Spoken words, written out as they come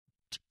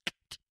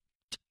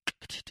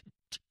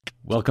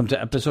Welcome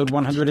to episode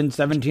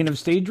 117 of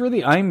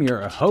Stageworthy. I'm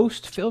your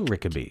host, Phil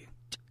Rickaby.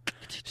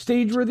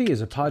 Stageworthy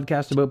is a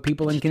podcast about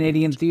people in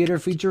Canadian theatre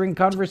featuring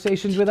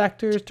conversations with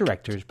actors,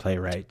 directors,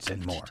 playwrights,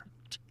 and more.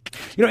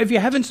 You know, if you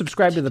haven't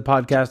subscribed to the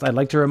podcast, I'd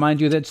like to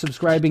remind you that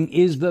subscribing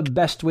is the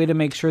best way to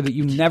make sure that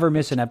you never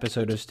miss an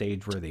episode of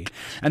Stageworthy.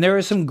 And there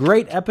are some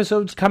great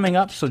episodes coming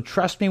up, so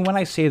trust me when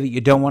I say that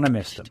you don't want to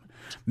miss them.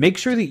 Make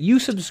sure that you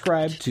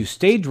subscribe to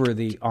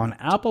Stageworthy on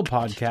Apple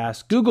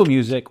Podcasts, Google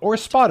Music, or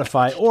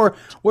Spotify, or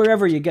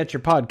wherever you get your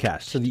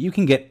podcasts, so that you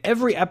can get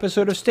every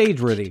episode of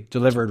Stageworthy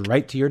delivered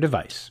right to your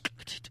device.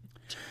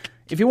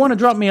 If you want to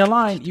drop me a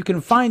line, you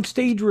can find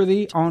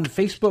Stageworthy on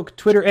Facebook,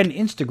 Twitter, and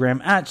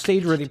Instagram at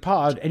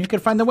StageworthyPod, and you can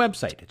find the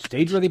website at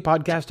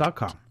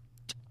stageworthypodcast.com.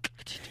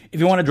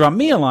 If you want to drop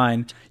me a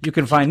line, you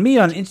can find me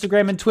on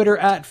Instagram and Twitter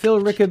at Phil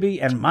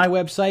Rickaby, and my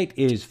website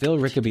is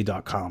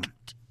philrickaby.com.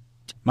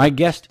 My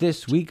guests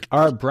this week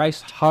are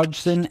Bryce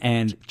Hodgson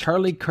and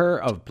Charlie Kerr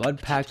of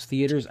Bloodpact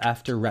Theatre's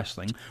After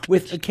Wrestling,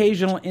 with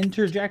occasional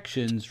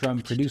interjections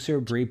from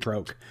producer Brie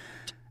Proke.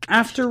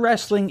 After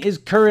Wrestling is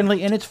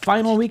currently in its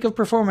final week of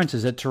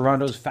performances at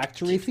Toronto's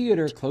Factory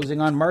Theatre, closing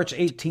on March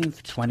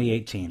 18th,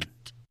 2018.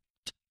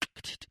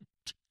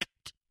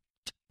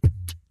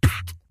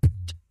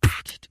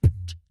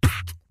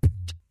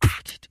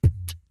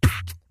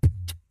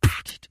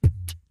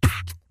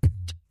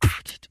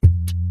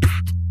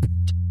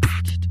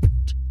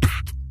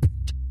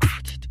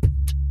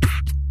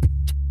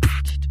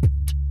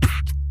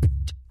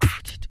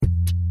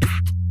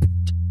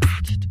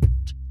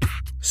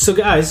 So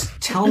guys,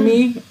 tell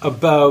me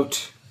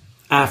about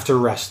After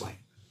Wrestling.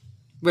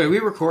 Wait, are we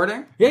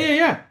recording?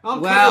 Yeah.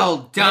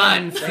 Well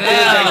done, Phil.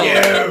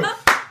 Thank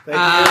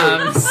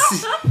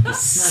you.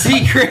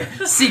 Secret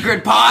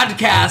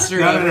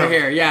podcaster over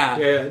here. Yeah.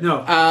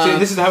 See,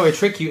 this is how I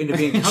trick you into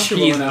being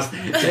comfortable enough to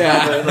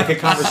have like a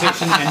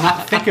conversation and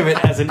not think of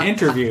it as an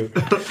interview.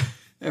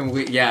 And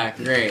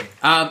great.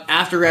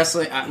 After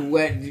Wrestling,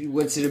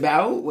 what's it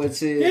about?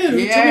 What's it? Tell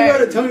me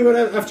about it. Tell me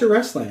about After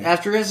Wrestling.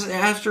 After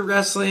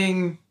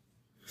Wrestling.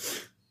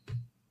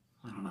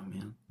 I don't know,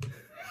 man.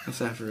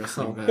 What's After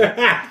Wrestling about?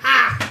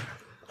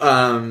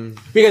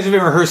 You guys have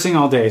been rehearsing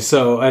all day,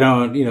 so I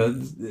don't.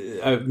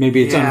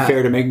 Maybe it's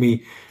unfair to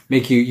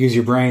make you use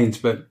your brains,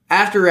 but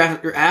After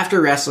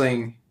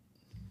Wrestling,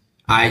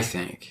 I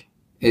think,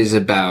 is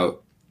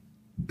about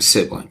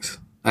siblings.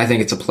 I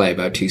think it's a play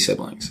about two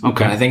siblings.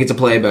 Okay. And I think it's a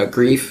play about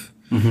grief.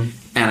 Mm-hmm.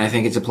 And I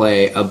think it's a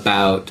play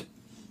about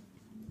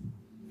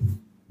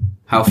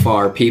how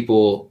far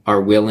people are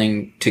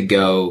willing to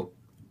go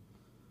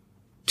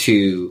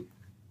to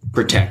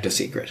protect a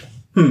secret.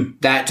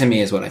 That, to me,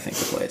 is what I think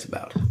the play is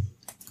about.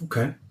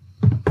 Okay.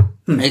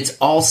 It's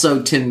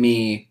also, to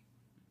me,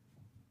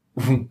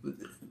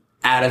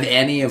 out of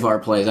any of our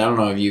plays, I don't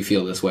know if you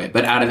feel this way,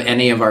 but out of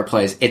any of our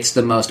plays, it's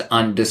the most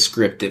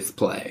undescriptive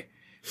play.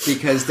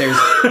 Because there's,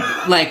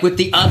 like, with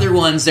the other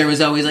ones, there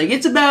was always, like,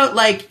 it's about,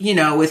 like,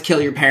 with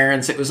Kill Your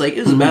Parents, it was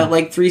about,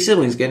 like, three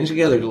siblings getting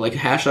together to, like,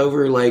 hash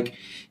over, like,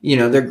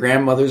 their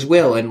grandmother's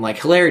will, and, like,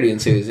 hilarity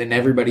ensues, and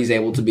everybody's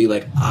able to be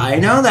like, I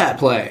know that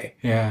play.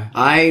 Yeah.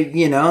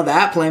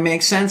 That play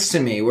makes sense to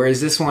me. Whereas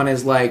this one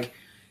is, like,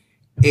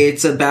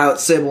 it's about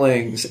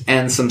siblings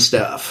and some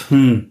stuff,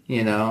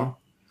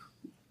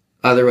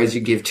 Otherwise,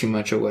 you give too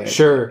much away.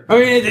 Sure. I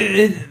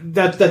mean,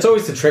 that's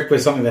always the trick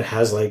with something that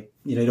has, like,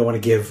 you don't want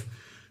to give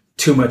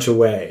too much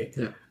away.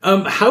 Yeah.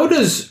 How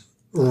does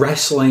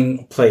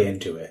wrestling play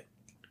into it?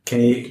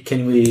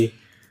 Can we?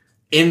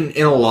 In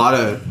a lot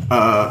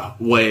of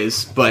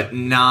ways, but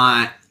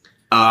not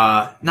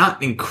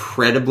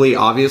incredibly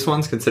obvious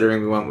ones,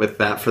 considering we went with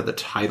that for the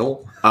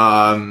title.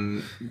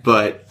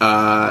 But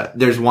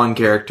there's one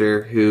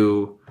character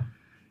who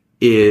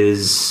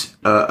is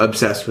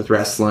obsessed with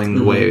wrestling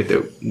the way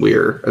that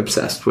we're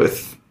obsessed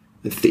with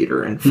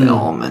theater and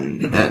film,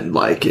 and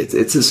like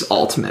it's his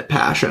ultimate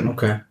passion.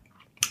 Okay.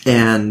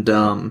 And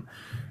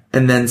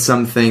then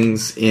some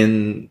things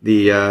in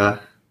the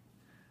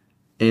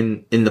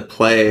in the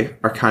play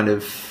are kind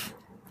of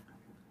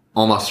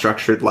almost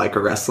structured like a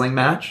wrestling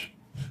match,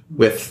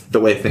 with the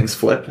way things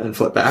flip and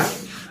flip back.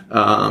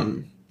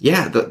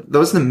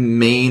 Those are the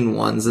main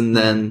ones. And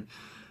then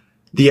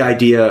the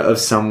idea of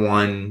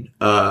someone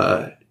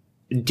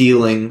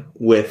dealing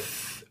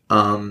with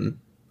an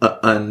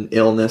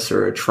illness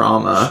or a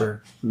trauma.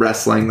 Sure.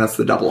 Wrestling, that's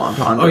the double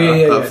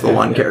entendre of the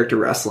one character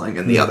wrestling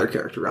and the other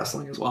character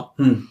wrestling as well.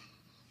 I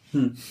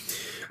mean,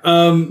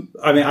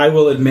 I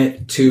will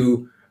admit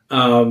to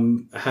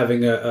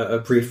having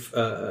a brief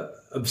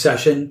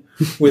obsession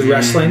with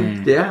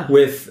wrestling.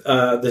 With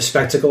the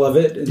spectacle of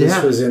it.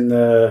 This was in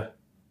the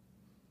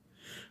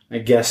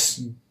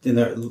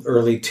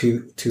early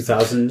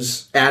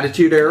 2000s.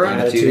 Attitude Era.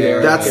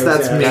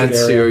 That's me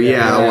too.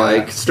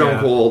 Like Stone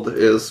Cold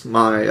is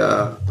my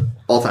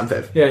all-time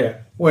fave. Yeah.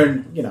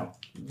 When,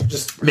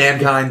 just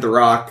Mankind, The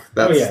Rock.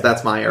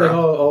 That's my era. Like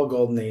all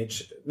Golden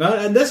Age.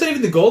 No, that's not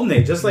even the Golden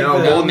Age. Just like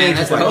Golden Age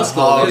is like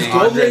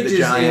Golden Age is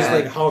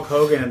like Hulk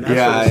Hogan. And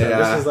that sort of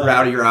stuff. This is like,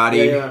 Rowdy Roddy.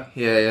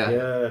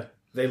 Yeah.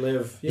 They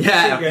live.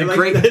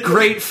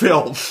 Great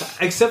film.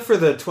 Except for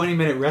the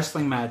 20-minute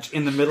wrestling match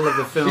in the middle of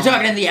the film. You're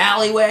talking in the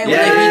alleyway where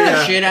they beat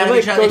the shit out of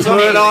each other.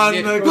 Put on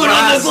the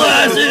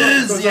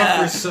glasses. Goes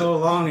on for so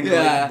long, and you're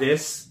like,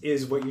 this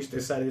is what you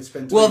decided to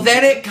spend. Well,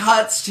 then it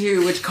cuts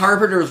to, which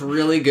Carpenter's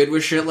really good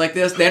with shit like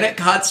this. Then it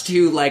cuts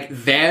to like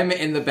them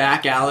in the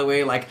back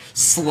alleyway, like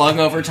slung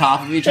over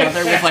top of each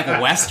other with like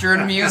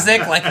Western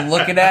music, like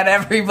looking at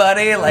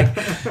everybody. Like,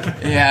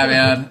 yeah,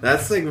 man,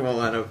 that's like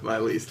one of my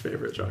least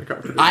favorite John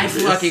Carpenter I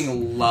movies.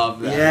 Fucking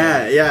love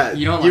that. Yeah.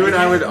 You don't you like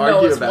and I would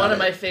argue it's about one it. of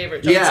my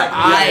favorite.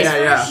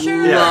 I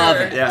Sure. love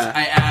it. Yeah.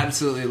 I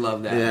absolutely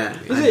love that. Yeah.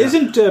 movie.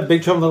 Isn't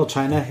Big Trouble in Little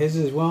China his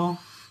as well?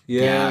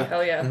 Yeah.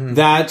 Hell yeah.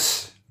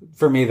 That's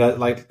for me. That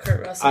like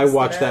Kurt Russell's I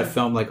watch the that man.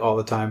 film like all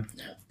the time.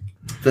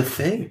 The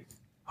Thing.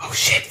 Oh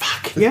shit!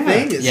 Fuck The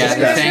Thing is Yeah, just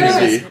The Thing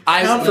that is- movie.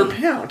 I- Pound for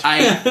pound.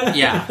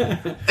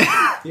 Yeah.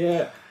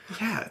 Yeah,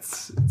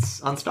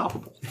 it's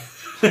unstoppable.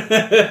 You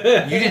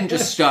didn't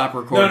just stop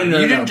recording. No,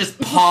 you no. didn't just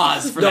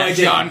pause for that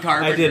John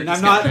Carpenter. I didn't.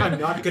 I'm discussion.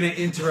 not going to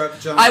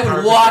interrupt John. I would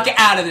Carpenter. walk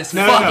out of this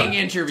No. fucking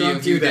interview Don't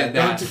if do you that. did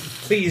that.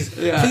 Please,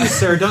 please,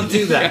 sir, don't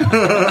do that.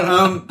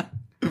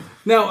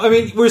 No, I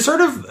mean we're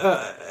sort of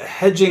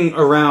hedging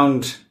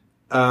around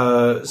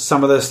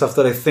some of the stuff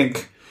that I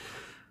think.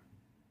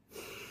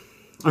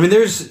 I mean,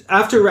 there's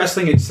after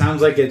wrestling. It sounds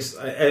like it's.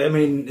 I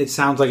mean, it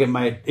sounds like it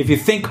might. If you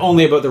think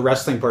only about the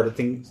wrestling part of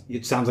things,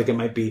 it sounds like it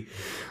might be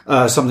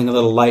something a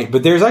little light.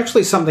 But there's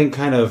actually something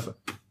kind of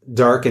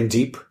dark and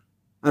deep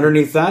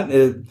underneath that.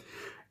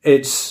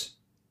 It's.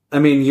 I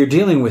mean, you're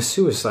dealing with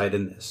suicide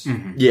in this,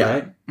 Yeah.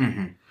 right?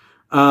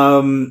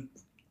 Mm-hmm.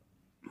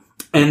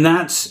 And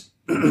that's.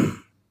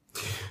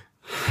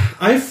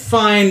 I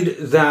find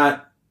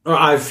that. Or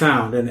I've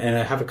found, and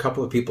I have a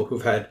couple of people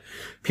who've had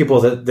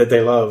people that they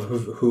love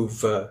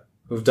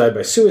who've died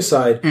by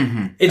suicide.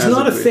 It's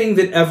not a thing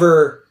that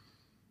ever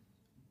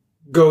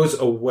goes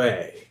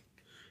away.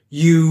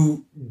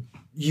 You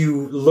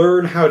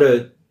learn how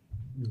to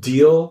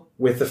deal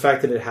with the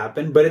fact that it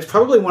happened, but it's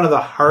probably one of the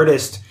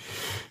hardest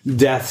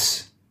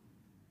deaths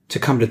to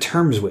come to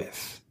terms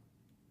with.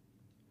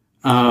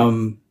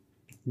 Do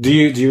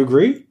you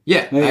agree?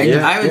 Yeah,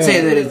 I would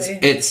say that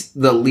it's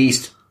the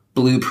least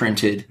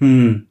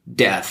blueprinted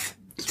death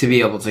to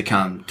be able to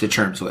come to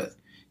terms with.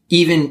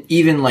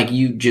 Even like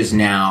you just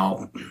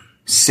now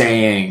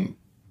saying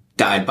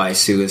died by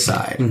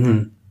suicide.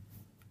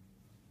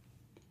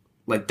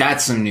 Like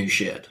that's some new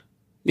shit.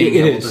 Being It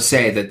able is. to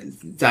say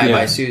that died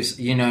by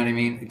suicide, you know what I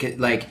mean?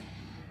 Like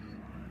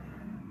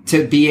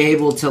to be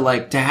able to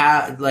like to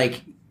have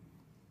like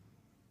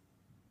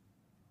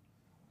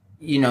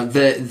you know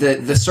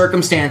the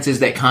circumstances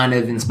that kind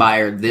of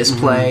inspired this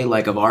play,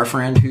 like of our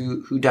friend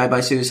who died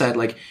by suicide,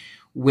 like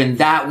when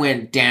that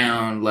went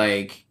down,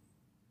 like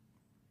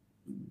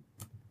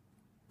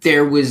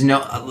there was no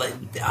like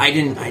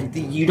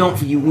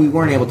we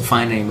weren't able to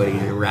find anybody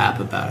to rap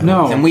about it.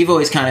 No. And we've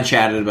always kind of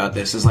chatted about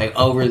this. It's like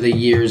over the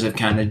years of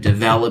kind of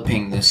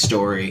developing this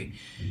story,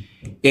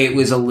 it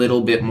was a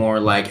little bit more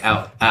like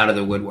out of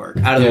the woodwork.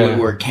 Out of the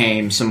woodwork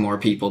came some more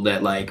people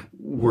that like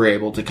were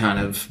able to kind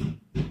of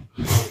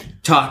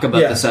talk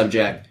about the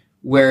subject.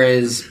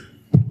 Whereas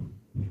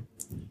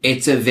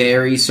it's a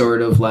very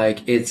sort of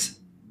like it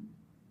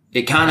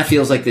kind of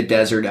feels like the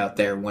desert out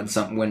there when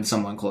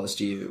someone close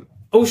to you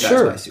dies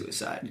by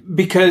suicide.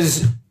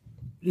 Because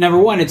number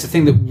one, it's a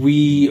thing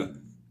that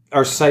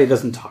our society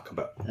doesn't talk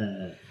about,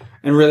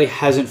 and really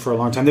hasn't for a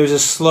long time. There's a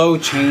slow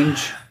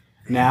change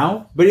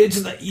now, but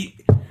it's like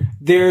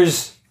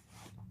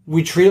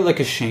we treat it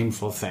like a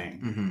shameful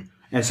thing,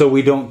 and so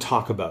we don't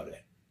talk about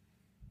it,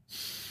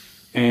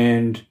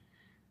 and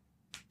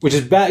which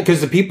is bad because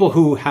the people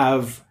who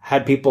have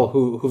had people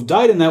who've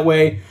died in that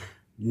way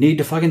need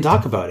to fucking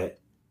talk about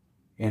it,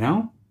 you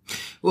know?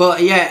 Well,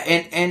 yeah,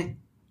 and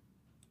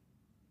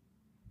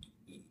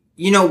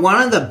you know,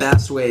 one of the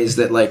best ways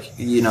that, like,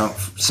 you know,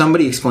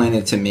 somebody explained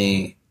it to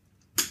me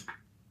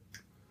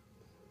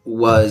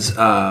was, you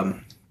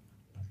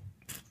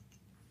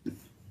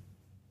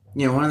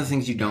know, one of the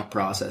things you don't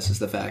process is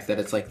the fact that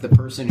it's like the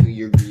person who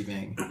you're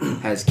grieving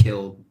has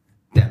killed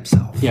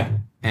themselves. Yeah.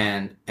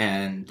 And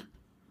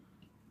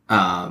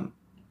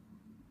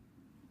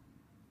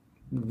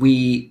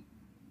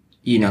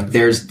you know,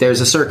 there's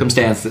a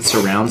circumstance that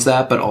surrounds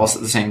that, but also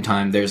at the same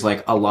time, there's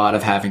like a lot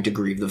of having to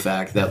grieve the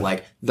fact that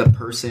like the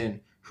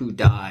person who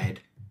died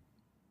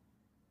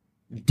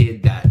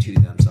did that to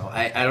themselves.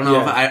 I don't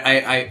know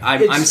if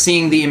I'm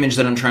seeing the image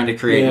that I'm trying to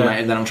create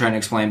and that I'm trying to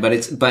explain, but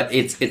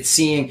it's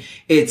seeing,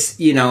 it's,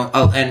 you know,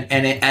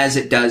 and it, as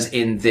it does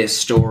in this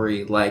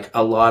story, like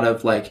a lot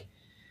of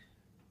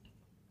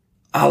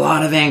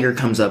anger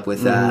comes up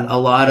with that. A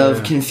lot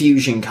of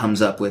confusion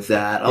comes up with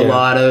that. A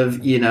lot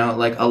of, you know,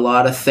 like a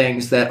lot of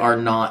things that are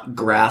not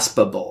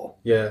graspable.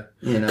 Yeah.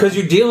 You know? Because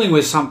you're dealing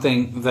with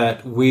something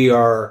that we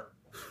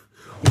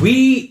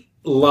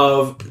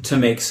love to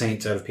make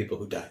saints out of people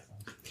who die.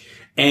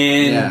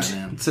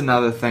 And it's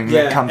another thing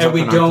that comes up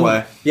in our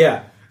play.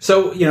 Yeah.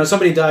 So, you know,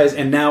 somebody dies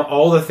and now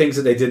all the things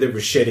that they did that were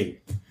shitty,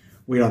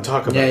 we don't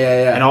talk about.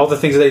 Yeah. And all the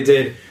things that they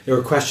did, they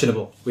were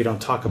questionable. We don't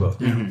talk about.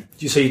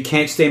 So you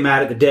can't stay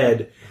mad at the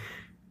dead.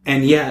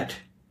 And yet,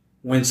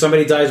 when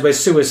somebody dies by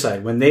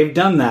suicide, when they've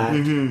done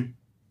that,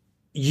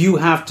 you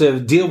have to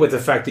deal with the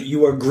fact that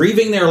you are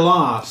grieving their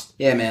loss.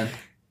 Yeah, man.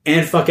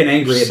 And fucking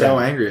angry at them. So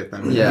angry at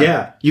them.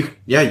 Yeah. You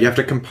have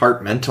to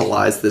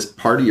compartmentalize this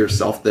part of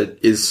yourself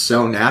that is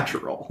so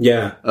natural.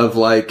 Yeah. Of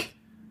like,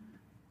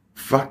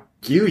 fuck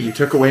you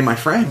took away my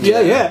friend.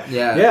 Yeah.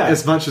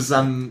 As much as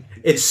I'm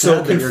It's so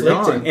sad that you're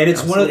conflicting. gone. And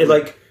it's one of the,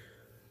 like,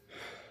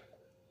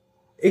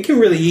 it can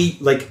really,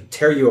 like,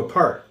 tear you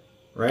apart,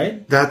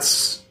 right?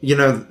 That's,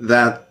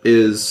 that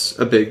is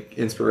a big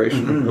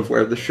inspiration of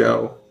where the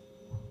show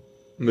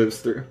moves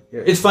through.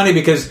 It's funny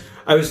because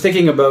I was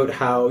thinking about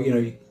how,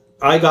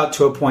 I got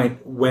to a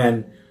point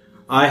when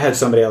I had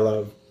somebody I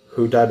love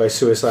who died by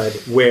suicide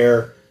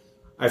where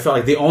I felt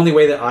like the only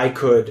way that I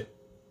could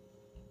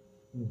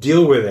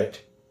deal with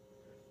it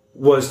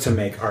was to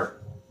make art.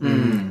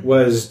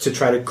 Was to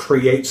try to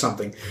create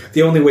something.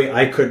 The only way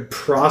I could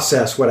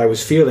process what I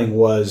was feeling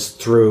was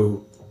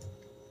through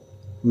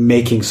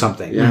making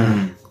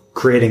something.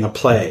 Creating a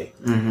play.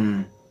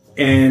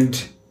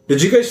 And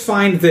did you guys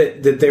find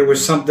that there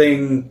was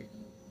something,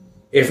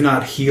 if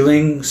not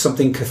healing,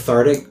 something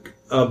cathartic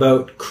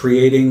about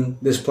creating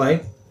this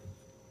play?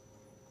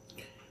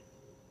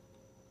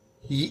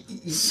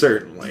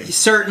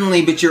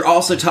 Certainly, but you're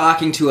also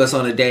talking to us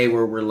on a day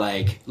where we're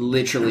like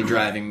literally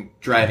driving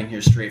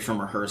here straight from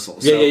rehearsal.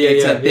 So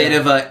it's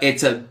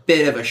a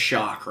bit of a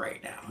shock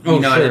right now. You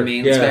know what I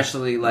mean? Yeah.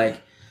 Especially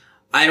like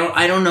I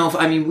don't know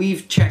if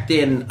we've checked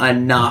in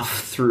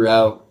enough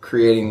throughout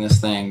creating this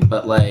thing,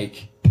 but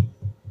like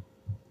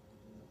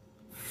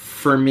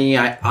for me,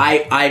 I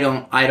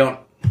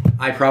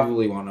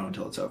probably won't know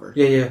until it's over.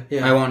 Yeah.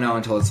 I won't know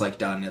until it's like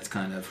done. It's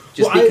kind of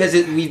just because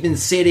we've been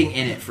sitting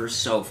in it for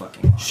so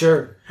fucking long.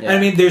 Sure. Yeah. I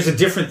mean, there's a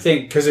different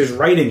thing because there's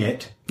writing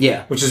it,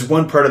 Yeah. which is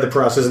one part of the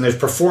process, and there's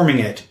performing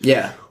it,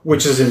 Yeah.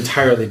 which is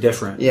entirely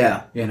different.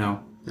 Yeah.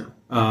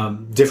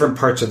 Different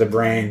parts of the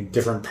brain,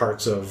 different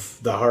parts of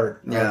the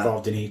heart are Yeah.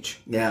 involved in each.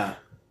 Yeah.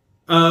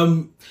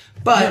 Um,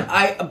 But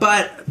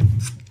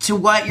to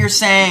what you're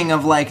saying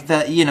of like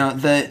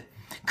the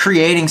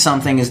creating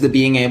something is the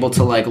being able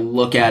to like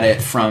look at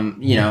it from,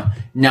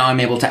 now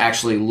I'm able to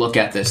actually look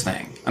at this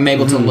thing. I'm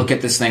able to look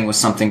at this thing with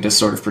something to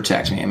sort of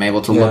protect me. I'm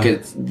able to look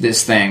at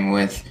this thing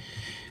with,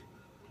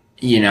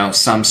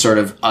 some sort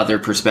of other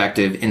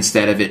perspective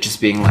instead of it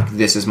just being like,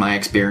 this is my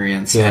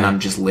experience and I'm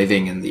just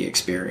living in the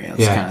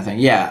experience kind of thing.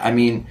 Yeah. I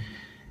mean,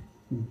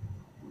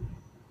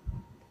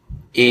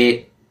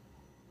 the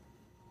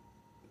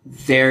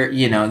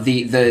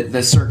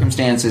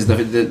circumstances,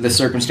 the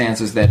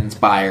circumstances that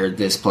inspired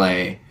this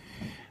play,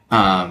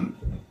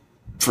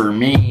 for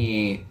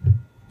me,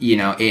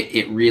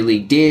 it really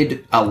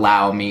did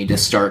allow me to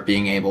start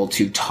being able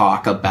to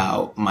talk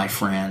about my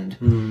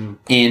friend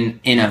in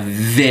a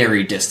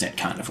very distant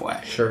kind of way.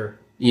 sure.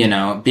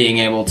 Being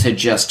able to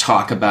just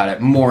talk about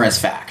it more as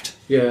fact.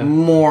 Yeah.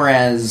 More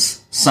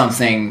as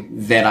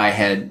something that I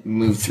had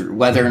moved through.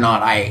 Whether or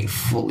not I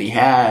fully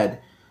had,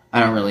 I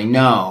don't really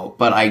know.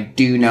 But I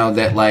do know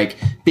that, like,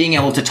 being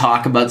able to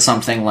talk about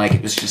something like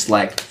it was just,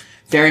 like,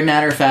 very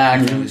matter of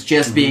fact. It was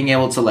just being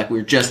able to, like, we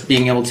were just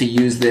being able to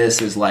use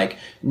this as, like,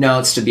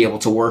 notes to be able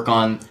to work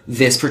on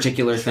this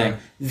particular thing.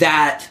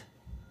 That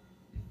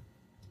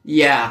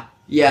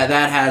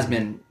has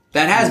been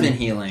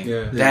healing.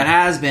 Yeah.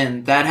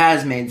 That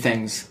has made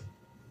things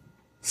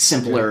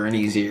simpler and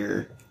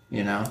easier,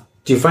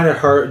 Do you find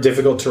it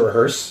difficult to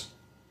rehearse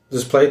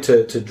this play,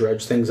 to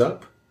dredge things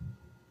up?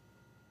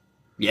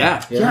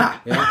 Yeah. I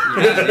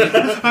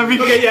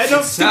mean, Okay, yeah,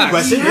 no, stupid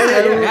question.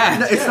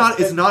 Yeah.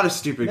 It's not a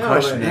stupid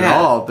question yeah. at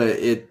all, but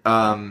it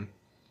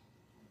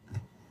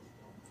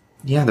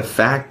the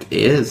fact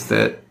is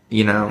that,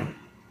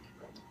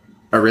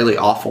 a really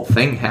awful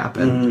thing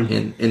happened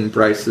in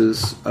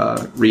Bryce's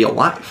real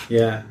life.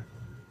 Yeah.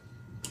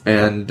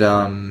 And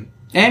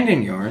And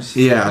in yours.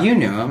 Yeah. You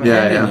knew him.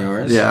 yeah, In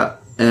yours. Yeah.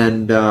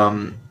 And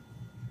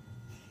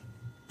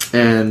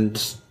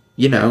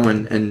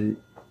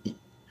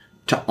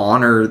to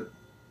honor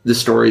the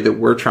story that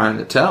we're trying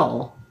to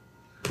tell,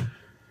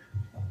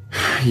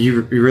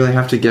 you really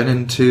have to get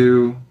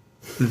into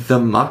the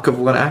muck of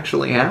what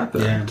actually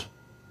happened.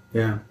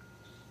 Yeah.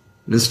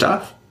 It's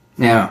tough.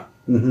 Yeah.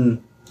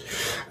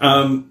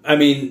 I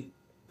mean,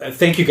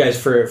 thank you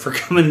guys for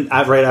coming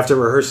out right after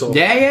rehearsal.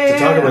 Yeah. To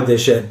talk about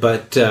this shit,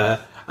 but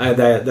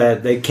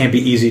that it can't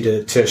be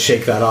easy to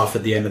shake that off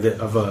at the end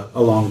of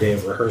a long day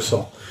of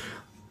rehearsal.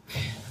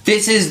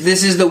 This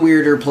is the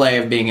weirder play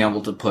of being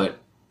able to put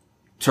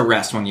to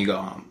rest when you go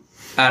home.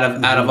 Out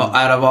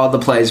of all the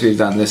plays we've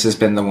done, this has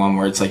been the one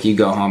where it's like you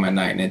go home at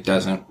night and it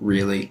doesn't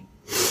really.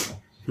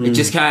 It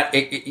just kind of,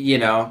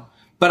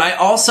 But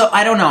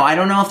I don't know. I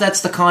don't know if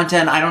that's the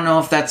content. I don't know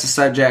if that's the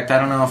subject. I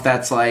don't know if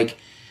that's like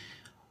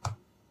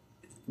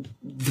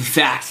the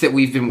fact that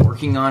we've been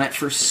working on it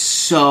for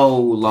so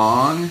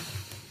long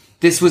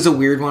this was a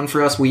weird one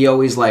for us. We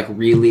always like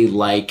really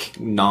like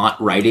not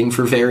writing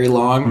for very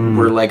long.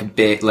 We're like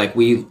big, like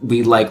we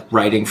like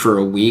writing for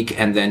a week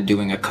and then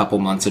doing a couple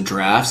months of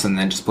drafts and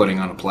then just putting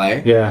on a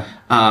play. Yeah.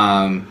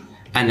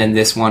 And then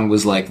this one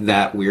was like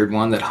that weird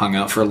one that hung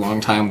out for a long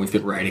time. We've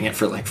been writing it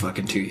for like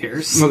fucking 2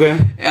 years. Okay.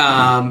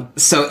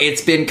 So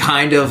it's been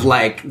kind of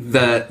like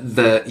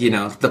the you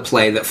know, the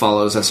play that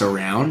follows us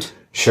around.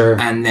 Sure.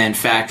 And then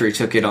Factory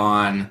took it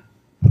on,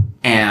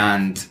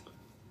 and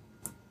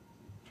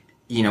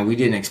you know,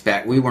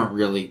 we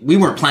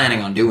weren't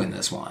planning on doing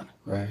this one.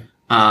 Right.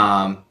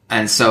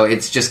 And so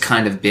it's just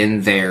kind of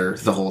been there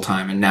the whole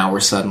time, and now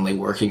we're suddenly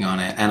working on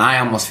it. And I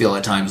almost feel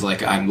at times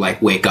like I'm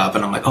like wake up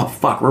and I'm like, oh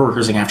fuck, we're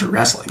rehearsing after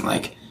wrestling.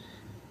 Like,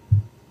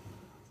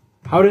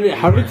 How did it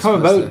come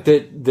about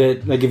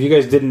that like if you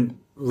guys didn't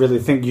really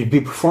think you'd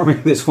be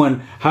performing this one,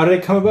 how did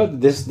it come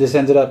about that this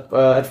ended up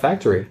at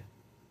Factory?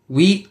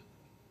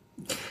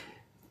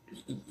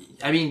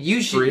 I mean,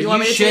 you should. You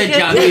want me to should take it?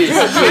 jump in.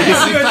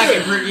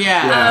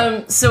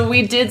 Yeah. So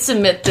we did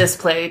submit this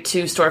play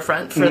to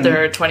Storefront for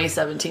their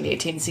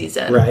 2017-18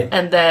 season. Right.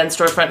 And then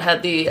Storefront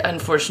had the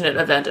unfortunate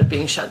event of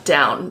being shut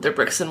down, their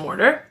bricks and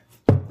mortar.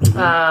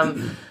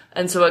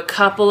 And so a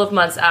couple of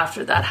months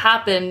after that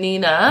happened,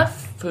 Nina,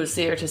 who's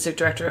the artistic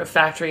director of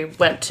Factory,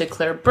 went to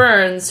Claire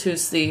Burns,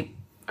 who's the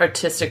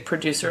artistic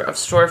producer of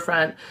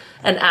Storefront,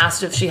 and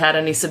asked if she had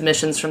any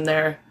submissions from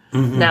their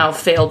now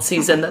failed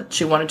season that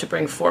she wanted to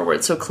bring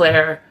forward. So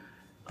Claire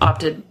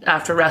opted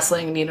after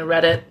wrestling. Nina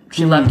read it.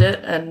 She loved it.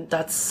 And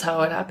that's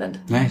how it happened.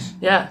 Nice.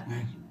 Yeah.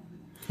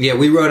 Yeah,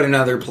 we wrote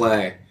another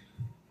play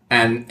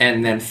and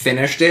then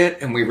finished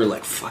it, and we were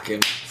like,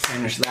 fucking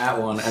finish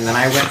that one. And then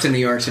I went to New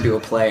York to do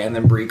a play, and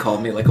then Brie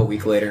called me like a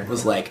week later and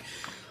was like,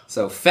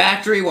 so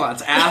Factory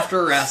wants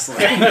after wrestling.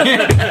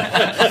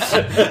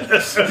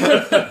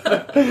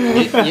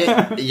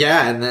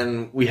 Yeah, and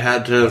then we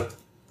had to,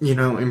 you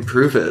know,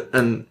 improve it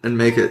and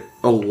make it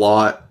a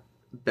lot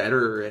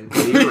better and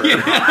clearer.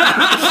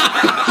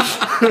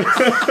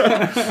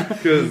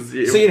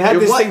 So you'd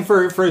had this thing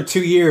for 2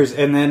 years,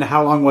 and then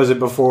how long was it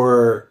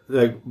before,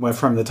 like, went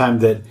from the time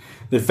that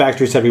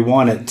Factory said we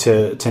want it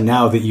to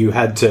now that you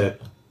had to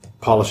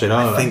polish it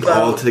up? I think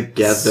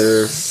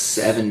altogether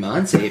 7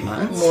 months, 8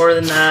 months. More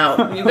than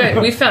that.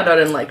 We found out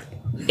in like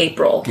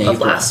April of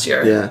last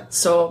year. Yeah.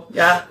 So,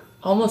 yeah,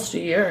 almost a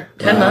year.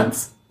 10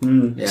 months.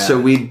 Yeah. So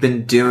we'd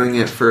been doing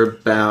it for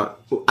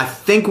about, I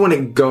think when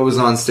it goes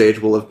on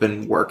stage, we'll have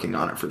been working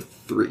on it for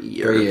 3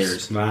 years. 3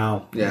 years.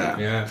 Wow.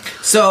 Yeah.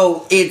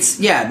 So it's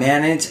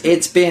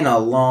it's been a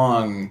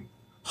long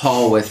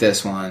haul with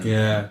this one.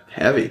 Yeah.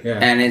 Heavy. Yeah.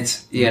 And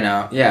it's, you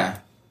know, yeah.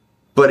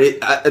 But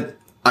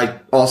I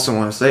also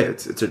want to say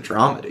it's a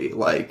dramedy.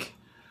 Like,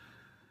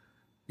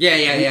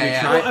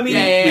 Yeah. Well, I mean,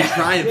 we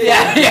try and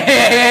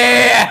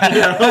Yeah. You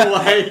know,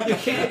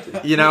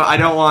 like, you know, I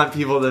don't want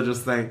people to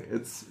just think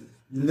it's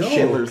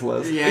Schindler's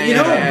List. Yeah, You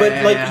know,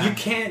 but like yeah. you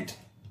can't.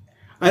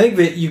 I think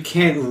that you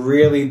can't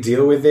really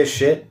deal with this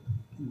shit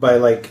by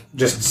like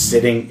just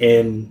sitting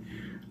in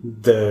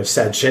the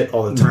sad shit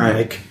all the time. Right.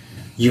 Like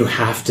you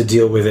have to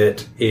deal with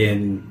it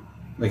in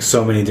like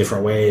so many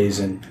different ways,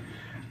 and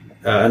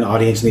an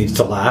audience needs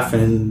to laugh,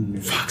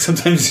 and fuck,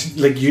 sometimes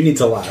like you need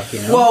to laugh.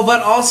 You know. Well,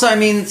 but also, I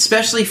mean,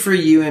 especially for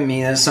you and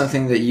me, that's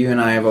something that you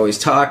and I have always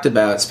talked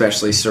about,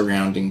 especially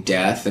surrounding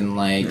death, and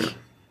like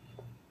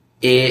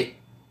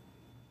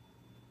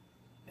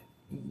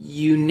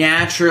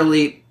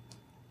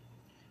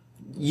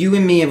you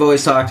and me have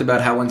always talked about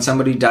how when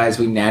somebody dies,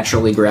 we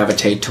naturally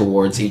gravitate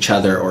towards each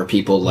other or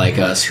people like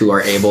us who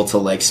are able to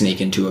like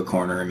sneak into a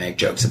corner and make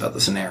jokes about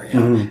the scenario.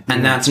 Mm-hmm.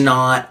 And that's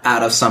not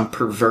out of some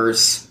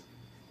perverse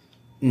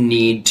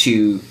need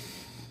to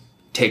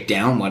take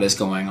down what is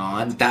going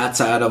on.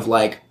 That's out of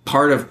like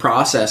part of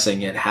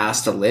processing it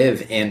has to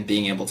live in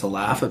being able to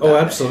laugh about it. Oh,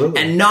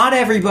 absolutely. And not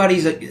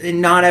everybody's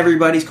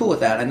cool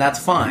with that, and that's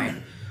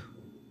fine.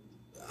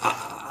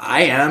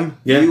 I am.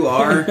 Yeah. You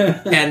are.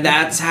 And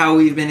that's how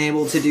we've been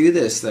able to do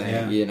this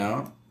thing, you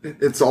know?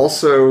 It's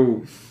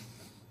also,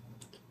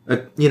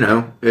 you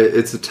know,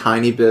 it's a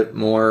tiny bit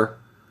more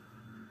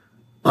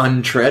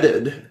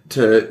untreaded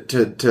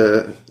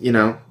to you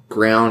know,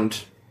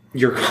 ground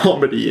your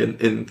comedy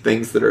in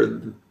things that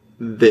are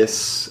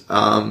this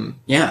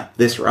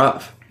this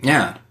rough.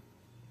 Yeah.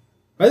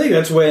 I think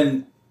that's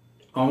when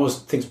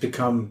almost things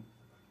become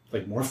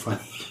like more funny.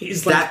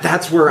 It's like,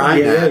 That's where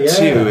I'm at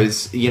too. Yeah.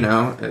 Is you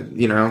know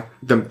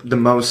the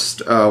most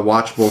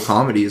watchable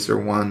comedies are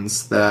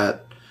ones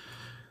that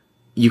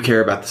you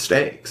care about the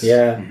stakes.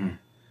 Yeah. Mm-hmm.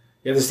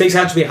 Yeah, the stakes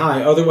have to be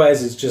high.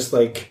 Otherwise, it's just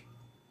like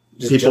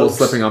people jokes.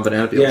 slipping on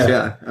banana peels.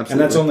 Yeah, absolutely.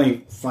 And that's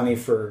only funny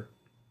for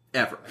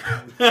ever.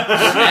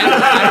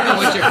 I don't know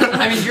what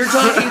you're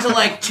talking to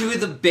like two of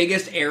the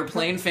biggest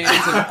Airplane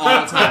fans of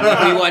all time.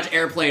 Like, we watch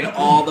Airplane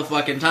all the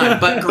fucking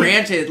time. But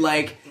granted,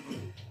 like,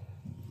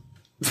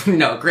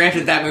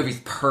 granted that movie's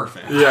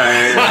perfect.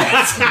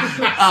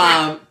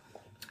 Yeah.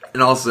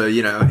 And also,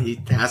 you know,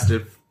 he has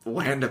to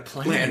land a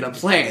plane.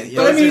 But But I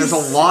mean, there's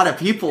a lot of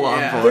people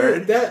on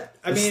board. that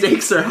The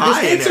stakes are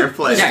high in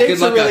Airplane. Yeah, stakes good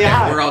luck are really out there.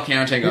 high. We're all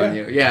counting on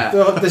you. Yeah.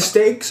 The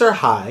stakes are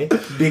high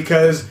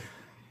because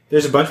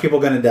there's a bunch of people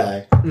going to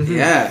die.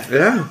 Yeah.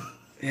 Yeah.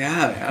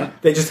 Yeah, man.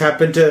 They just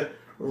happen to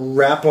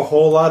wrap a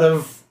whole lot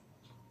of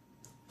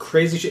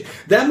crazy shit.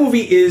 That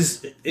movie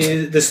is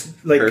this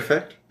like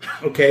Perfect.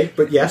 okay,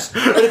 but yes,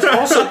 but it's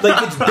also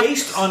like it's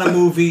based on a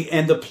movie,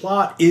 and the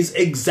plot is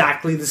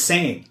exactly the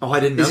same. Oh, I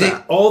didn't know Is it-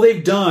 that. All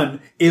they've done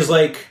is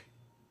like,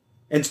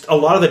 and a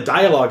lot of the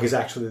dialogue is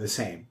actually the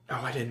same. Oh,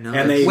 I didn't know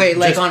And that. they Wait,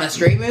 like just- on a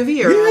straight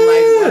movie? Or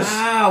Yes!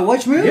 like, wow,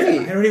 which movie? Yeah,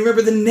 I don't even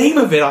remember the name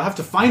of it. I'll have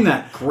to find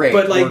that. Great.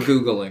 but like we're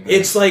Googling.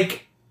 it's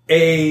like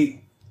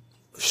a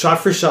shot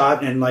for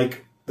shot, and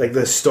like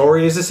the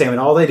story is the same, and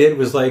all they did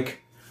was like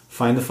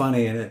find the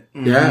funny in it.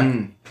 Yeah.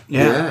 Mm-hmm.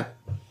 Yeah.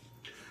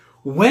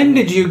 When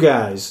did you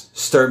guys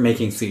start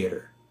making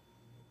theater?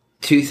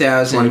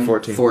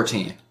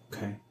 2014.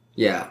 Okay,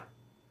 Yeah.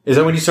 is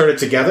that when you started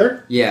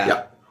together? Yeah.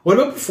 Yeah. What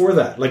about before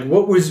that? Like,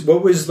 what was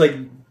like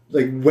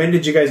when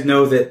did you guys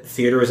know that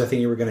theater was a thing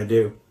you were going to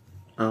do?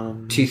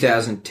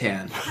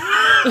 2010.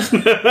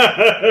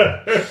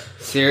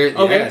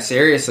 Okay. Yeah,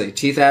 seriously,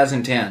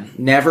 2010.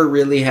 Never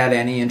really had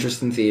any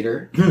interest in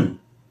theater.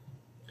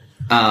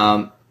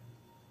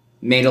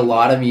 Made a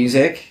lot of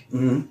music.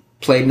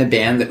 Played in a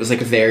band that was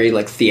like a very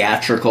like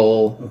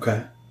theatrical,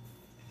 Okay,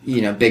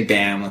 big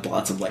band with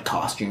lots of like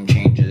costume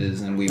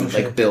changes, and we would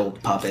sure. like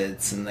build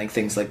puppets and like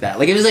things like that.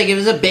 Like it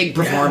was a big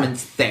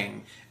performance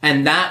thing,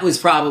 and that was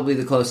probably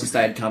the closest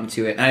I'd come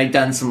to it. And I'd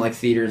done some like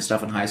theater and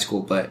stuff in high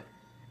school, but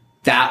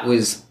that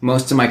was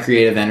most of my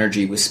creative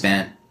energy was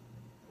spent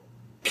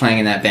playing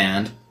in that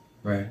band,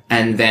 right.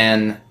 and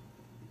then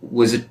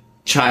was a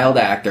child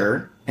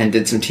actor and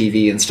did some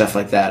TV and stuff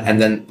like that, and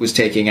then was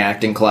taking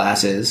acting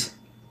classes,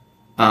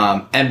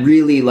 and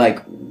really like.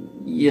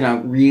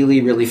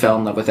 Really fell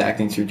in love with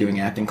acting through doing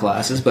acting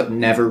classes, but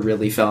never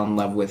really fell in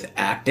love with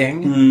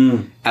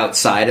acting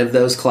outside of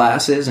those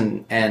classes,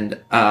 and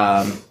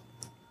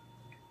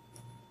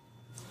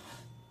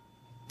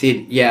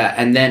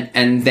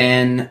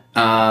then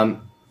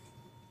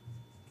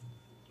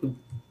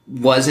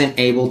wasn't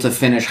able to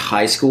finish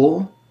high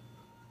school,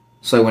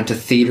 so I went to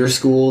theater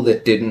school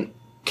that didn't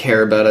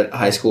care about a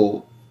high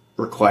school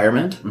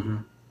requirement,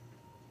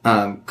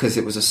 because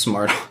it was a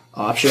smart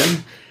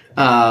option.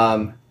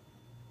 And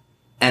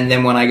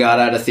then when I got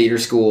out of theater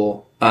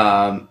school,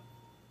 I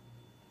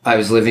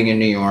was living in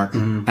New York,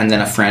 and then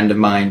a friend of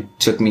mine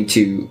took me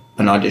to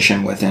an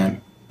audition with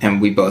him,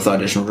 and we both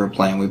auditioned for a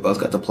play, and we both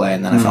got to play,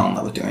 and then I fell in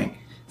love with doing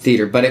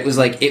theater. But it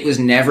was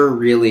never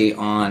really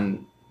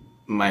on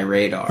my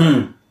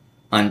radar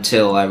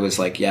until I was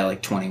like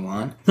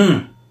 21,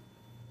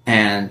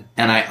 and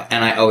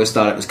I always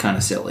thought it was kind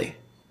of silly.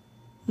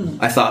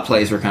 I thought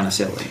plays were kind of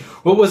silly.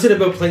 What was it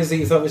about plays that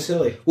you thought was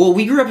silly? Well,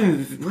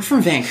 we're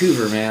from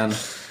Vancouver, man.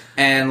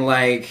 And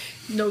like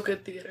No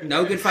good theater.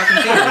 no good fucking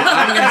theater.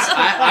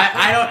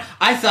 I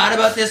thought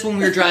about this when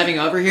we were driving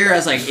over here. I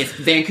was like, if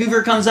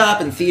Vancouver comes up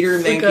and theater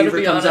in We gotta Vancouver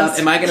be comes honest. up,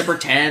 am I gonna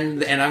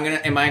pretend and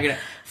am I gonna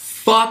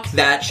fuck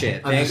that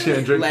shit? I'm just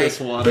gonna drink Like, this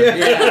water.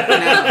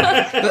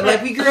 Yeah, no. But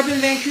like we grew up in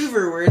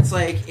Vancouver where it's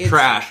like it's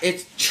Trash.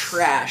 It's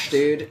trash,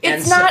 dude.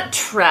 It's not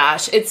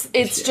trash.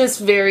 It's just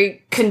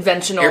very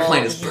conventional,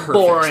 Airplane is perfect,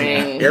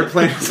 boring.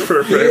 Airplane is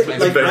perfect.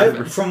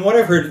 Like from what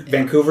I've heard,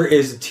 Vancouver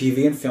is a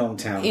TV and film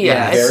town.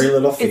 Yeah, very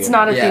little theater. It's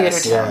not a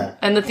Yes. theater town. Yeah.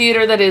 And the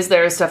theater that is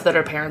there is stuff that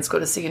our parents go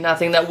to see,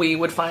 nothing that we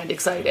would find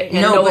exciting.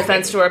 And No, no but-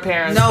 offense to our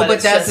parents. No, but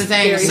it's that's just the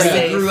thing. very So we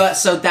safe. grew up.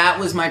 So that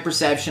was my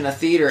perception of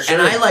theater,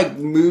 and I like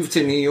moved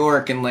to New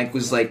York and like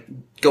was like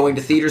going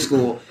to theater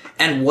school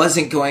and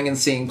wasn't going and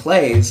seeing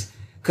plays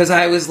because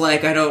I was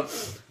like,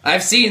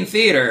 I've seen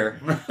theater.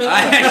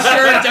 I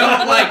sure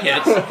don't like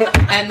it,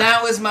 and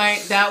that was my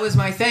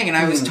thing. And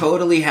I was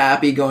totally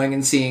happy going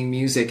and seeing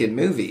music and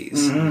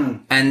movies,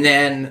 and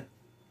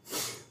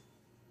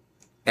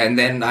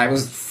then I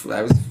was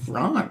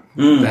wrong.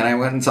 Then I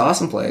went and saw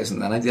some plays,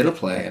 and then I did a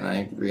play, and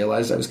I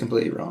realized I was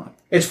completely wrong.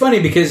 It's funny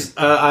because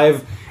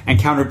I've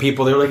encountered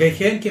people. They're like, I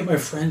can't get my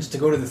friends to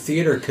go to the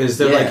theater because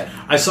they're Yeah. like,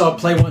 I saw a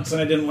play once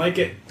and I didn't like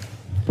it.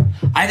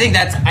 I think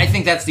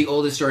that's the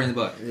oldest story in the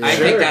book. I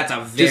Sure. think that's a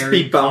very Just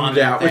be bummed common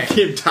out thing. with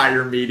the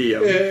entire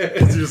medium.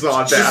 It's just all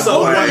bad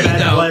so play. bad.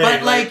 No, play,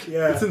 but like,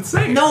 yeah. It's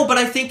insane. no, but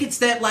I think it's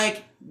that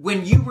like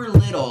when you were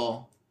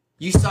little,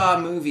 you saw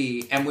a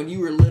movie, and when you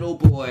were a little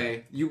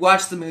boy, you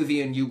watched the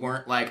movie, and you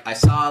weren't like, I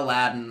saw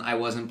Aladdin, I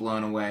wasn't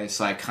blown away,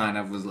 so I kind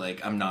of was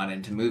like, I'm not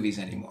into movies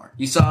anymore.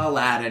 You saw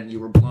Aladdin, you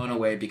were blown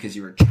away because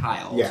you were a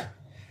child. Yeah.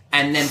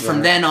 And then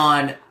from then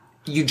on,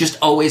 you just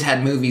always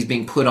had movies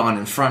being put on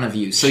in front of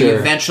you. So you Sure.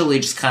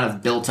 eventually just kind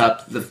of built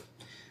up the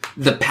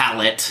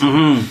palette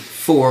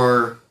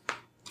for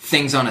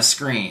things on a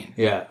screen.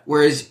 Yeah.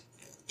 Whereas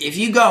if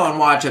you go and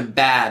watch a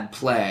bad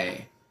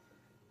play,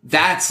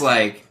 that's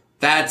like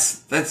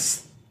that's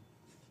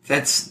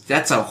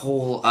a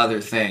whole other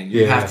thing.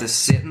 You Yeah. have to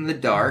sit in the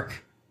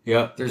dark.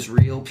 Yep. There's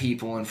real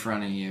people in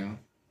front of you.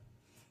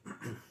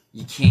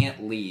 You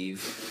can't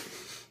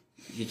leave.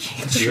 You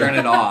can't turn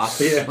it off.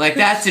 Yeah. Like,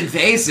 that's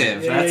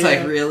invasive. Yeah, that's yeah, like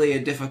yeah. really a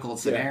difficult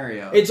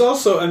scenario. It's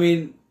also, I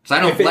mean... So I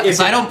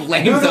don't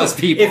blame those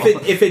people.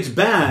 If it's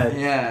bad,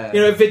 Yeah. you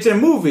know, if it's in a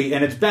movie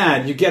and it's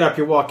bad, you get up,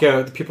 you walk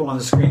out. The people on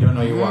the screen don't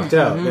know you walked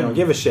out. They don't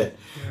give a shit.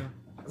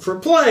 For a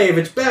play, if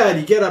it's bad,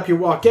 you get up, you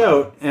walk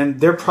out, and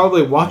they're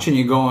probably watching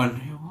you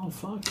going, "Oh,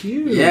 fuck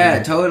you."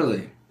 Yeah,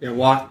 totally. Yeah,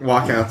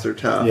 walkouts are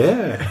tough.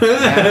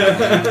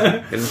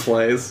 Yeah. In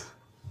plays.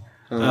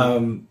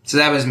 So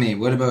that was me.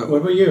 What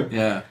about you?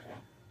 Yeah.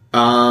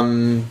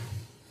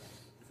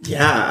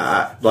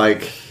 Yeah,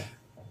 like,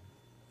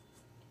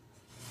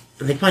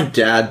 I think my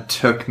dad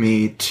took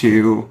me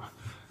to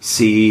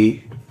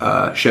see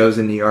shows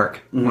in New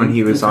York when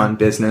he was on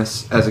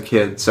business as a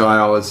kid, so I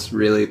always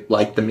really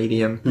liked the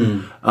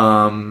medium.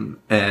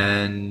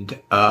 And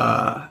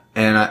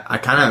I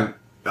kind of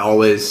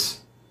always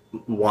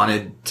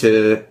wanted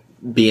to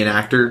be an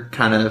actor,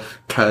 kind of,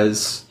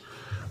 because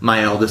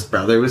my eldest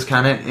brother was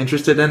kind of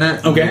interested in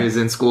it. Okay. He was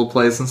in school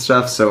plays and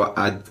stuff, so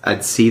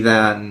I'd see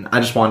that, and I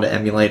just wanted to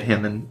emulate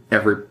him in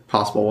every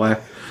possible way.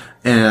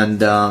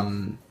 And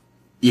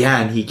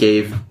yeah, and he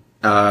gave,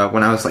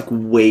 when I was like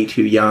way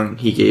too young,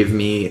 he gave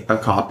me a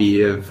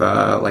copy of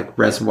like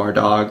Reservoir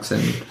Dogs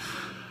and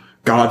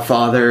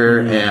Godfather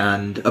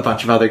and a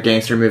bunch of other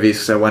gangster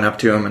movies. So I went up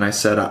to him and I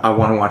said, I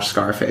want to watch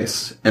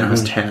Scarface. And I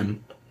was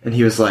 10. And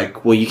he was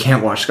like, well, you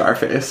can't watch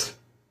Scarface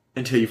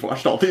until you've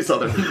watched all these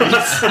other movies.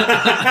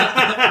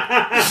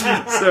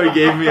 So he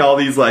gave me all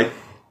these like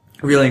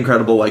really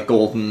incredible, like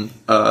golden,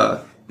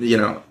 you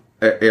know,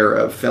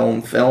 era of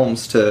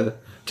films to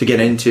get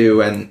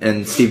into,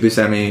 and Steve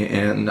Buscemi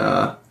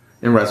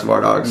in Reservoir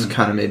Dogs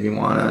kind of made me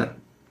want to,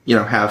 you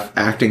know, have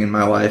acting in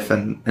my life,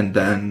 and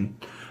then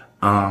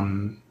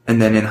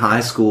in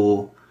high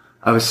school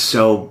I was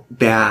so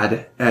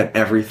bad at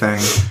everything,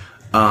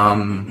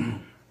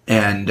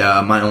 and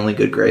my only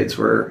good grades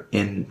were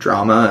in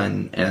drama,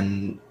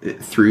 and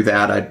through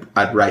that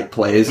I'd write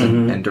plays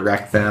and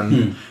direct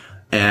them.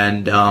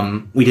 And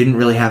we didn't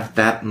really have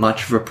that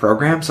much of a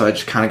program, so I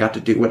just kind of got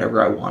to do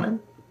whatever I wanted.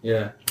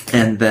 Yeah.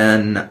 And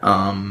then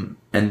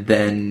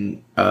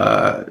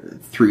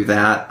through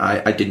that,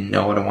 I didn't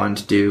know what I wanted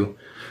to do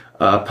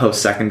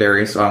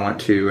post-secondary, so I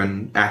went to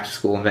an acting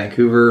school in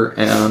Vancouver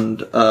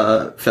and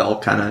fell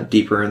kind of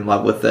deeper in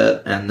love with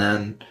it. And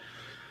then,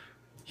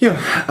 you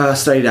know,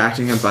 studied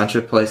acting in a bunch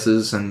of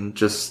places and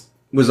just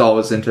was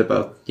always into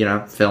both, you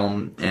know,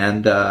 film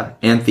and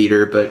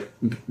theater. But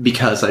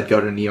because I'd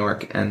go to New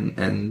York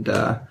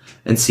and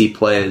see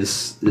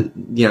plays,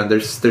 you know,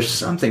 there's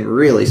something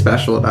really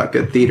special about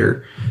good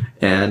theater.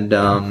 And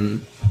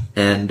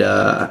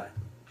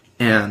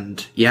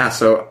yeah,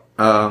 so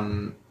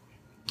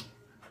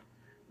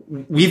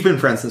we've been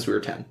friends since we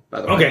were 10,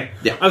 by the way. Okay.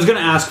 Yeah. I was going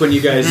to ask when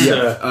you guys...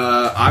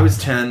 I was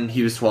 10,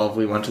 he was 12,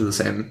 we went to the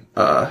same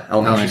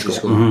elementary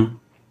school. Mm-hmm.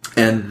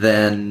 And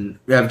then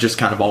I've just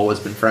kind of always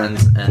been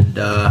friends, and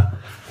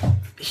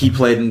he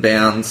played in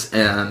bands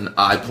and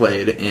I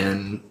played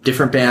in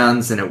different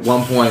bands, and at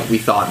one point we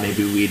thought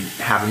maybe we'd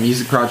have a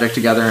music project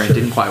together, and it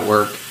didn't quite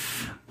work.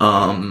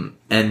 And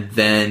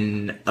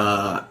then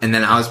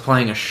I was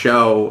playing a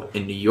show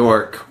in New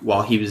York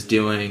while he was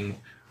doing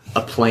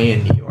a play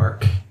in New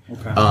York.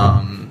 Okay.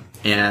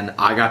 And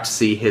I got to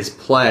see his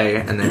play,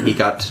 and then he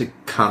got to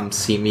come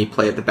see me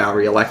play at the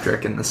Bowery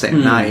Electric in the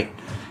same night.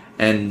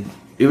 And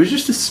it was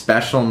just a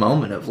special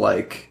moment of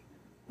like,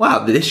 wow,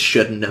 this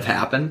shouldn't have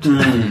happened.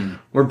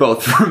 We're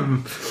both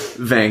from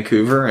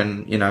Vancouver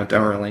and, you know,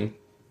 don't really,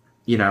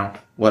 you know,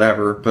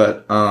 whatever.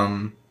 But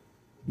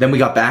then we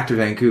got back to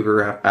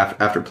Vancouver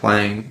after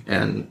playing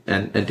and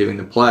doing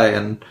the play,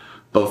 and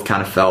both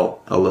kind of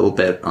felt a little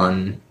bit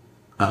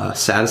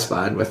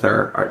unsatisfied with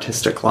our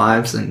artistic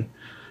lives. And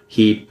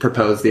he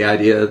proposed the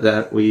idea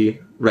that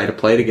we write a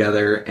play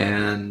together,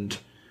 and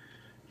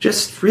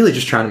just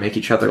trying to make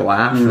each other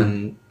laugh.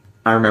 And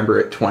I remember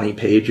at 20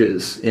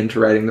 pages into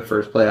writing the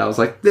first play, I was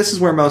like, this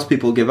is where most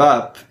people give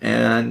up,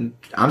 and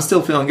I'm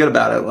still feeling good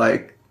about it.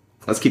 Like,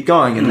 let's keep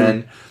going. And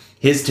then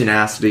his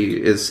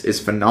tenacity is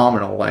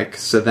phenomenal. Like,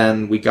 so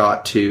then we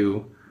got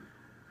to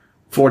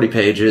 40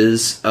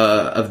 pages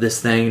of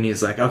this thing, and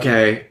he's like,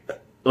 okay,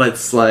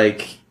 let's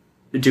like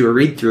do a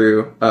read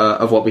through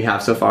of what we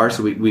have so far.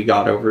 So we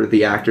got over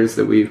the actors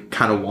that we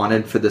kind of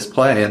wanted for this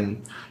play,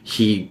 and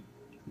he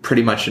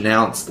pretty much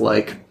announced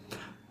like,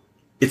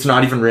 it's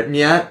not even written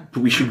yet,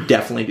 but we should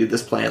definitely do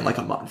this play in like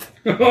a month.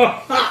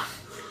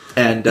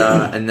 And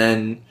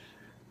then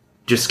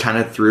just kind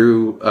of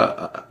through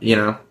you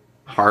know,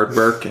 hard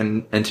work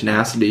and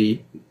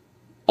tenacity,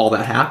 all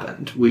that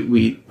happened.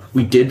 We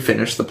did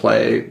finish the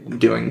play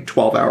doing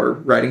 12-hour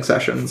writing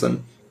sessions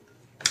and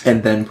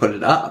then put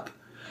it up.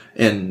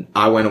 And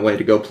I went away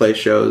to go play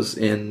shows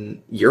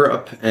in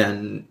Europe,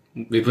 and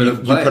We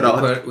put put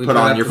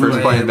on your first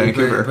play in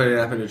Vancouver. Put it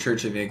up in a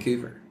church in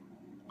Vancouver.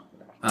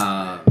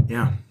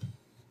 Yeah,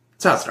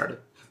 that's how it started.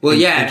 Well, In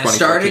yeah, and it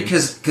started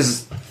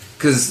 2014.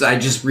 because I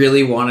just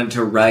really wanted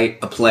to write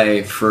a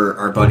play for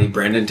our buddy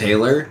Brendan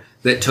Taylor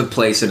that took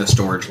place in a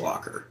storage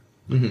locker.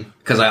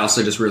 Because I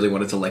also just really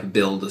wanted to like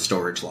build a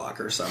storage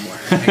locker somewhere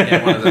and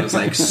get one of those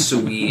like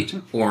sweet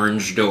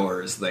orange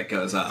doors that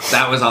goes up.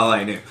 That was all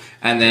I knew.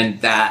 And then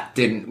that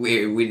didn't,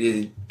 we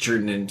did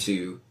turn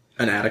into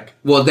An attic.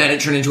 well, then it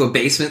turned into a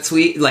basement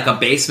suite, like a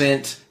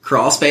basement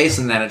crawl space,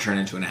 and then it turned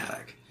into an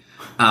attic.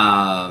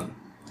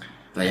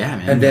 But yeah,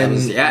 man. And then-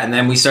 and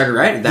then we started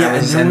writing.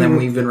 And then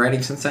we've been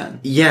writing since then.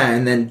 Yeah,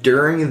 and then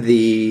during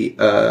the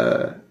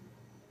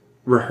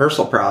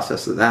rehearsal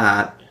process of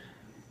that,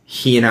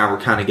 he and I were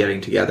kind of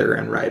getting together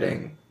and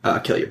writing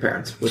Kill Your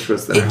Parents, which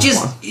was the next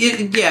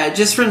one.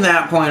 Just from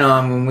that point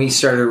on, when we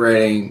started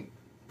writing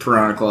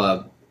Piranha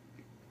Club,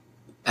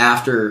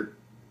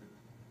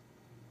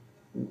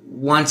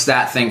 once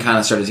that thing kind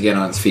of started to get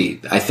on its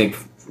feet, I think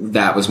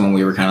that was when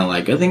we were kind of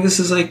like, I think this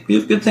is like, we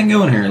have a good thing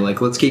going here.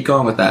 Like, let's keep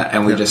going with that.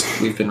 And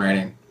we've been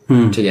writing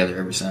together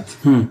ever since.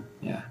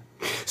 Yeah.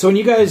 So when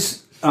you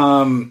guys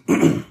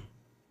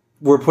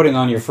were putting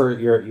on your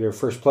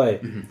first play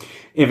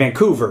in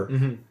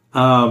Vancouver,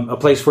 a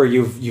place where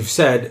you've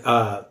said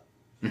that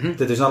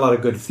there's not a lot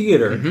of good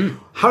theater,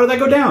 how did that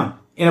go down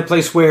in a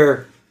place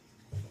where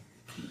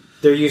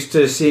they're used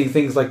to seeing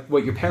things like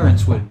what your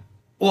parents would?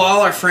 Well,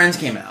 all our friends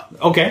came out,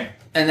 Okay,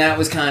 and that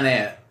was kind of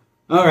it.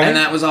 all right, And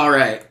that was all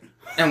right.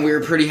 And we were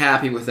pretty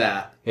happy with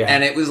that. Yeah.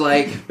 And it was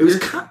like, you're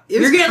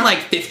getting like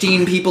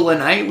 15 people a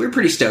night. We were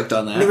pretty stoked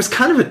on that. And it was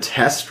kind of a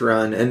test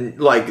run, and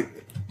like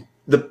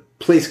the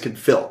place could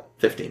fill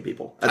 15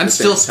 people. I'm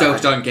still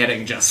stoked on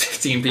getting just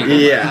 15 people.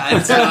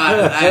 Yeah.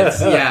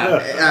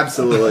 Yeah.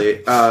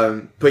 Absolutely.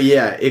 But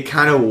yeah, it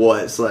kind of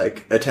was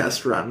like a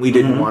test run. We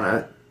didn't want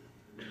to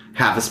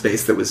have a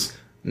space that was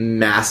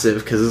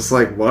massive because it's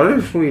like, what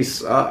if we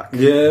suck?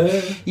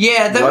 yeah,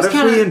 Yeah, that What was if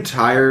kind we of...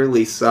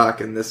 entirely suck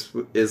and this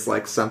is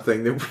like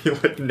something that we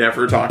would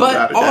never talk about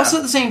But again? also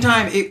at the same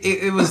time,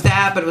 it was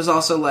that, but it was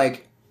also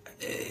like,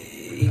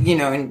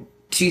 in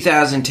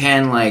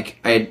 2010, like,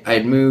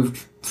 I'd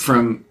moved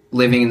from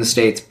living in the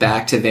States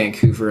back to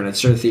Vancouver, and I'd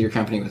started a theater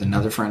company with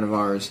another friend of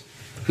ours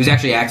who's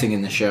actually acting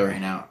in the show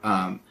right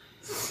now.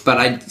 But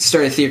I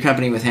started a theater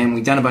company with him.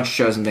 We'd done a bunch of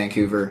shows in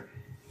Vancouver,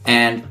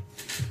 and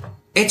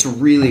it's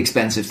really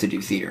expensive to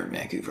do theater in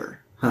Vancouver.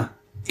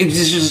 It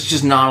was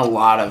just not a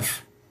lot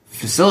of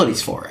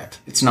facilities for it.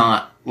 It's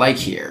not like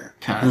here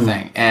kind of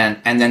thing.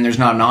 And then there's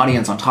not an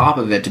audience on top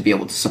of it to be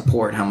able to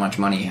support how much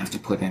money you have to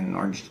put in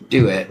order to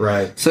do it.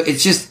 Right. So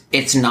it's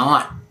just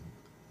not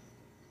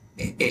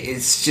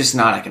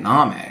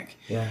economic.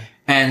 yeah.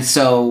 And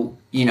so,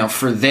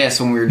 for this,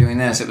 when we were doing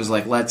this, it was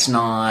like,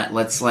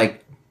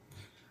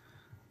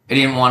 I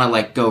didn't want to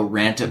like go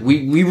rent it.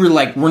 We were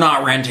like, we're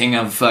not renting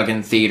a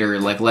fucking theater.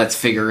 Like, let's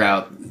figure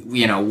out,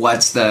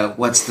 what's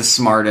the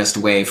smartest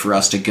way for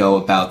us to go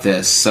about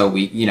this. So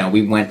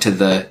we went to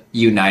the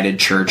United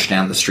Church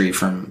down the street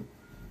from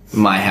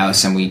my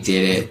house, and we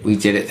did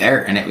it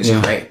there, and it was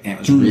great. And it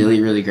was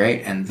really, really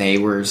great. And they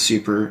were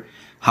super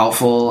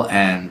helpful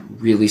and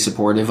really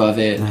supportive of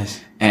it. Nice.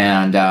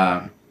 And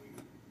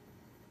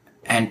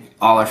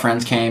all our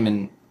friends came,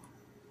 and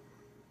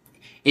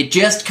it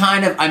just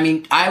kind of,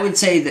 I would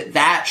say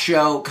that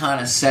show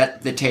kind of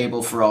set the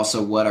table for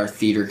also what our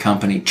theater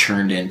company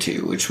turned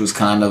into, which was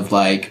kind of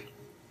like,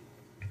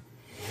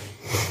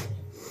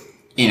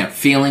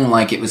 feeling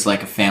like it was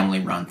like a family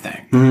run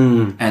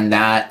thing. And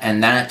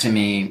that to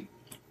me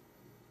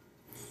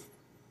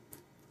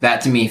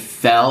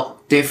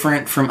felt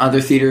different from other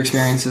theater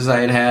experiences I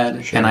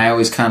had. Sure. And I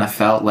always kind of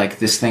felt like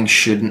this thing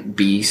shouldn't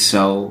be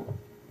so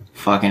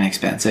fucking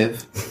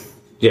expensive.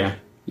 Yeah.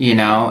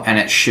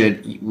 And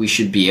we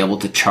should be able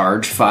to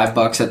charge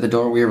 $5 at the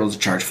door. We were able to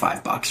charge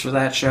 $5 for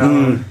that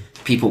show.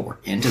 People were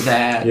into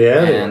that.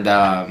 Yeah.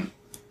 And,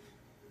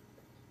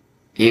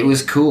 it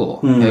was cool.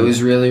 It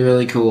was really,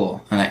 really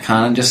cool. And it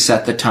kind of just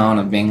set the tone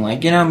of being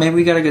like, maybe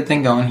we got a good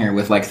thing going here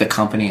with like the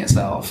company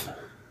itself.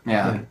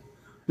 Yeah.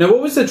 Now,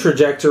 what was the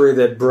trajectory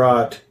that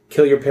brought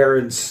Kill Your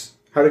Parents?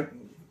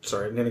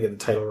 Sorry, I'm going to get the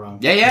title wrrong.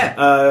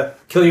 Yeah.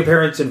 Kill Your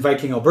Parents in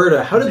Viking,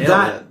 Alberta. How did Nailed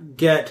that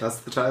get That's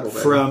the title,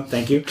 baby. from?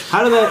 Thank you.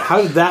 How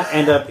did that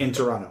end up in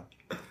Toronto?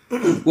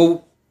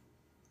 Well,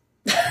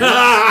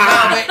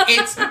 but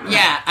it's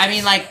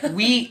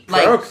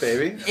Broke,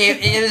 baby.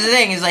 It was the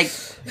thing is like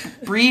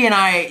Bree and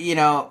I,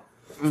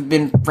 have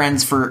been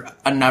friends for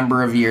a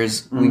number of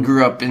years. We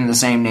grew up in the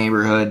same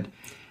neighborhood,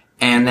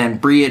 and then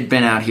Bree had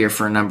been out here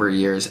for a number of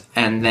years,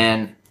 and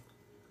then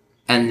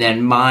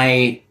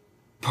my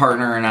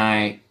partner and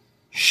I,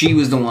 she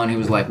was the one who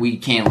was like, we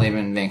can't live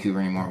in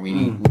Vancouver anymore. We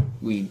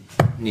need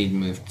to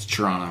move to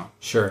Toronto.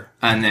 Sure.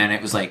 And then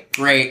it was like,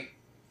 great,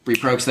 Bree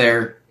Prok's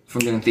there from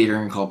doing theater,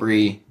 and called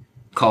Bree.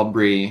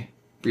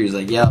 Bree was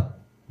like, yep.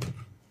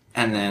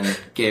 And then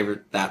gave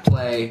her that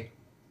play.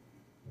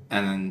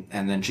 And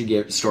then she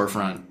gave it to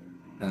Storefront.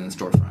 And then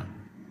Storefront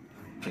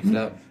picked it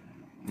up.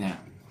 Yeah.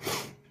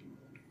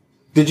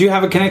 Did you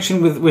have a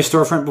connection with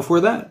Storefront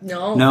before that?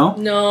 No.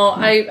 No?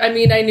 I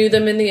knew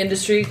them in the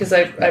industry because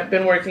I've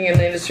been working in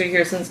the industry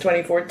here since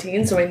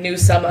 2014, so I knew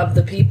some of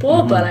the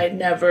people, but I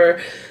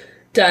never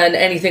done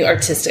anything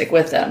artistic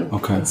with them.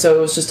 Okay. And so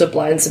it was just a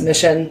blind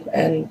submission,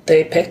 and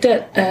they picked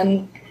it,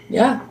 and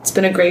yeah, it's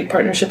been a great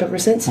partnership ever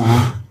since.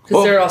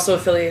 Because they're also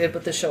affiliated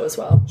with the show as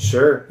well.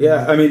 Sure.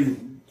 Yeah. I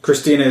mean,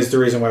 Christina is the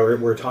reason why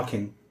we're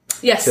talking.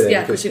 Yes. Today,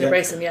 Yeah. because- Christina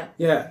Bryson. Yeah.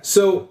 Yeah.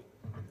 So,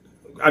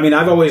 I mean,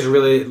 I've always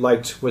really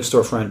liked what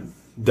Storefront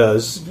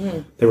does. Mm-hmm.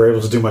 They were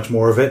able to do much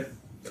more of it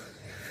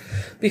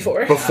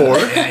Before. before.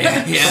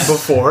 Yeah.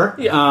 Before.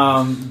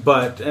 Yeah.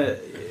 But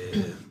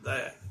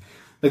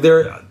like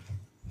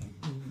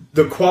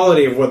the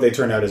quality of what they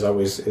turn out is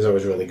always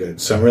really good.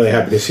 So I'm really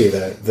happy to see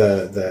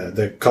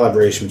the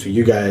collaboration between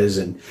you guys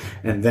and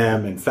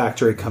them and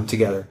Factory come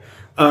together.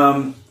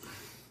 Now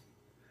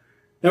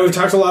we've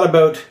talked a lot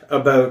about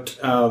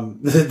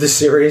the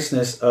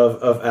seriousness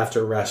of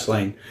after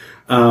wrestling,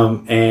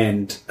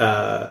 and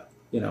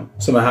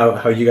some of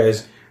how you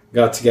guys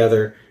got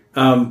together.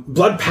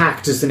 Blood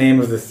Pact is the name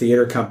of the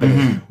theater company.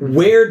 Mm-hmm.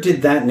 Where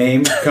did that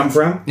name come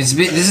from? This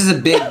is a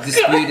big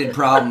disputed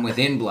problem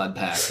within Blood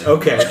Pact.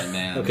 Okay.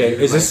 Man. Okay.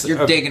 Is this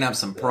You're digging up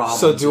some problems.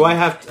 so? Do I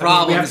have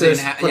Problems we have in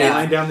to ha- put yeah. a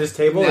line down this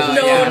table? No, Is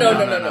it- yeah,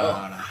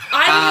 No.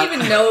 I didn't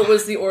even know it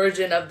was the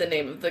origin of the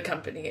name of the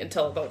company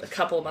until about a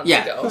couple of months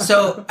Yeah. ago.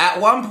 So at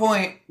one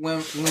point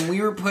when we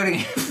were putting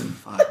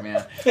fuck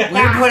man. We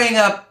were putting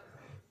up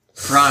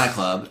Piranha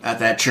Club at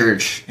that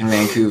church in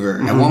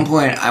Vancouver. At one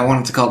point I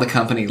wanted to call the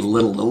company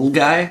Little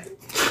Guy.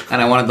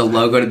 And I wanted the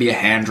logo to be a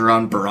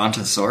hand-drawn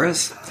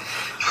Brontosaurus.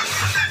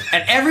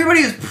 And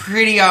everybody was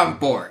pretty on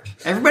board.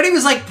 Everybody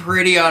was, like,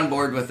 pretty on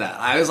board with that.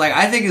 I was like,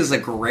 I think this is a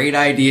great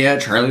idea.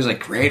 Charlie was like,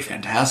 great,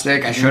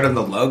 fantastic. I showed him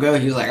the logo.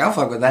 He was like, I'll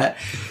fuck with that.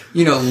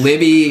 You know,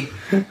 Libby,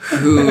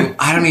 who,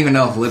 I don't even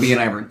know if Libby and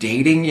I were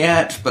dating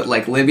yet, but,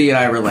 like, Libby and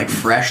I were, like,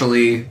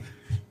 freshly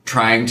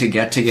trying to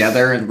get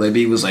together. And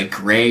Libby was like,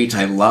 great,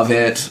 I love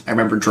it. I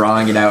remember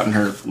drawing it out in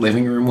her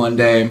living room one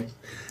day.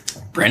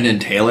 Brendan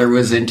Taylor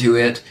was into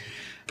it.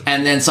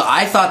 And then, so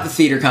I thought the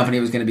theater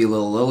company was going to be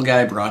Little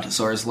Guy,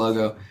 Brontosaurus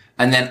logo.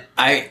 And then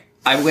I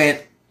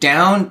went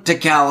down to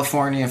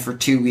California for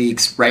 2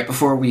 weeks right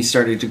before we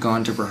started to go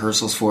into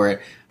rehearsals for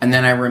it. And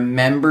then I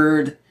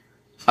remembered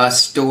a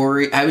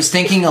story. I was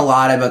thinking a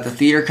lot about the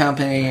theater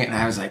company, and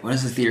I was like, what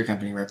does the theater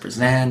company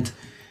represent?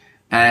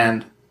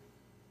 And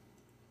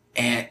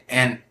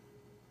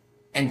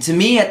to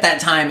me at that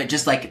time, it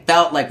just like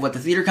felt like what the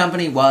theater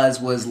company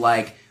was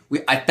like,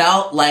 I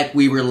felt like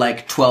we were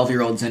like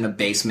 12-year-olds in a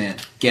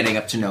basement getting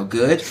up to no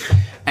good.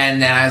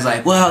 And then I was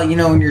like, well, you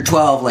know, when you're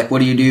 12, like, what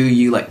do?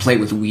 You like play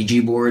with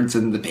Ouija boards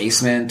in the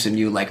basement and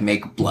you like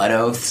make blood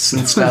oaths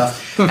and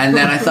stuff. And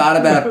then I thought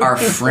about our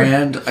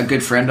friend, a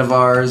good friend of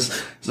ours.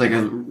 It's like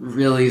a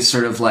really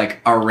sort of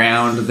like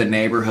around the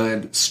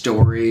neighborhood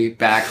story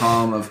back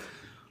home of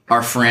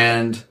our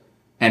friend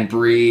and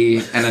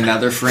Bree and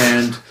another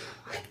friend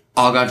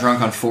all got drunk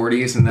on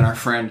 40s, and then our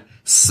friend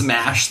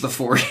smashed the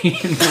 40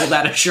 and pulled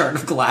out a shard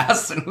of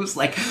glass and was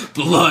like,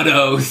 blood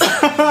oath.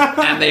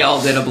 And they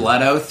all did a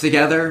blood oath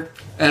together.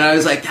 And I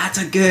was like, that's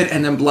a good...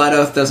 And then blood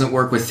oath doesn't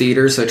work with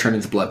theater, so it turned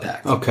into Blood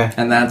Pact. Okay.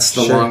 And that's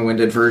the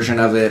long-winded version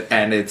of it,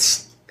 and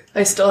it's...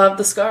 I still have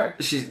the scar.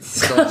 She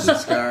still has a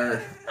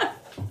scar.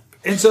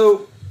 And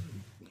so,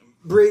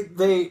 Bree,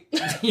 they...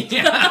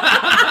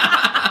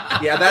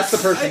 Yeah, that's the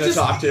person to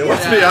talk to.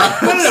 Let's be Yeah.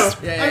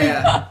 honest.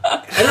 Yeah.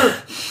 I don't...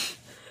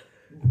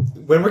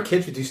 When we're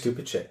kids, we do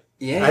stupid shit.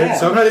 Yeah.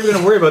 So I'm not even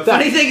going to worry about that.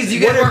 Funny thing is, you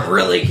guys weren't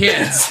really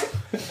kids.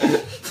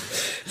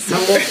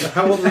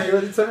 How old were you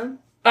at the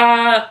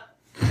time?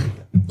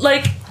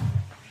 Like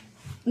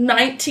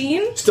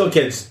 19? Still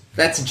kids.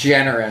 That's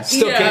generous.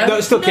 Still kids.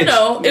 No, still kids.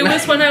 No, it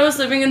was when I was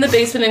living in the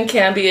basement in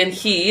Canby, and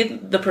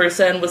the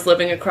person, was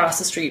living across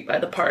the street by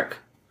the park.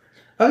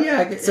 Oh,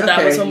 yeah. So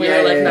that was when we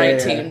were like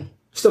 19.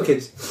 Still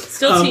kids.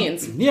 Still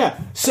teens. Yeah.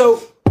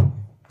 So,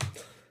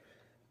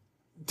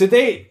 did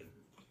they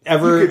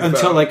ever, You could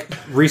until vote. like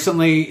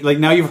recently, like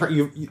now you've heard,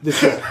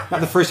 this is not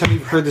the first time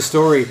you've heard the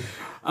story.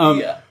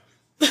 Yeah.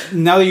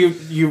 Now that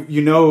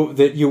you know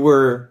that you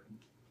were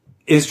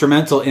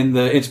instrumental in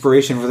the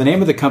inspiration for the name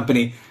of the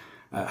company,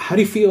 how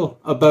do you feel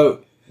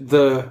about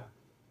the?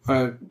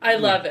 I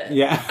love it.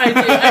 Yeah. I do.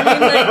 I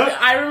mean,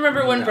 like, I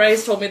remember when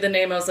Bryce told me the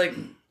name, I was like,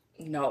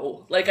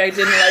 no. Like, I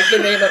didn't like the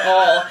name at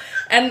all.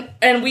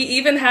 And we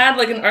even had,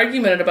 like, an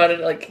argument about it,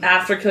 like,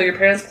 after Kill Your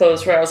Parents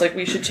closed, where I was like,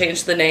 we should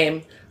change the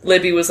name.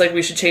 Libby was like,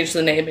 we should change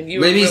the name. And you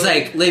Libby's were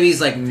really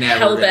like never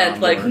hell-bent, been on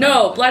like, board.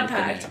 no, Blood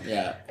Pact.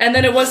 Yeah. And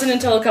then it wasn't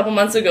until a couple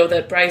months ago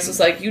that Bryce was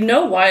like, you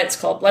know why it's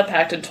called Blood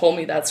Pact, and told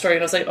me that story.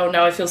 And I was like, oh,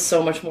 now I feel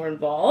so much more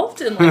involved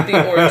in, like,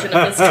 the origin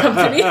of this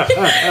company.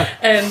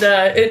 And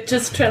it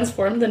just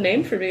transformed the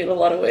name for me in a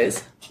lot of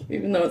ways,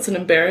 even though it's an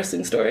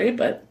embarrassing story,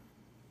 but...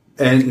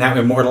 And now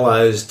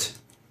immortalized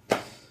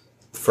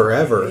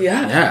forever.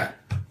 Yeah.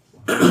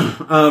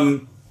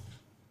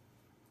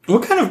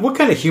 What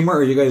kind of humor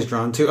are you guys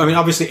drawn to? I mean,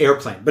 obviously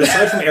Airplane, but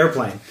aside from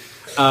Airplane,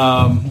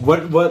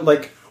 what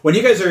like when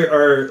you guys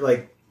are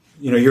like,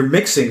 you know, you're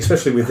mixing,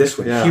 especially with this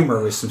one,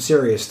 humor with some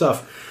serious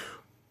stuff.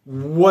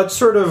 What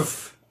sort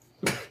of?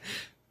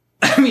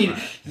 I mean,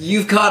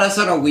 you've caught us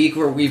on a week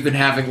where we've been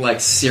having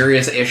like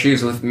serious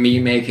issues with me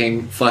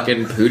making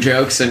fucking poo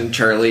jokes and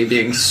Charlie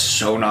being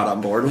so not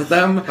on board with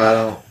them. I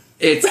don't.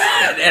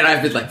 And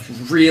I've been like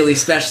really,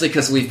 especially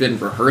because we've been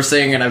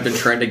rehearsing and I've been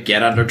trying to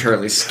get under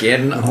Charlie's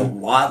skin a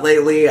lot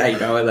lately. I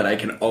know that I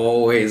can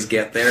always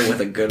get there with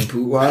a good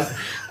poo one.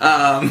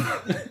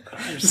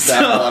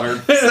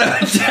 So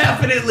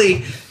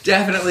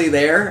definitely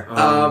there.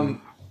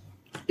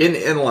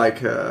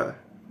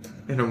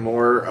 In a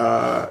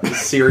more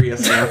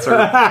serious answer,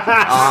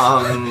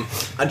 I'm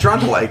drawn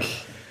to like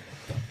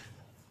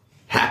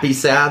happy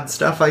sad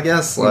stuff, I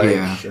guess. Like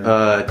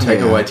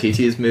Taika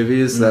Waititi's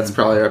movies. That's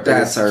probably our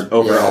biggest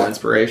overall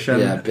inspiration.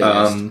 Yeah,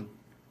 biggest.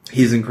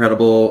 He's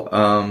incredible.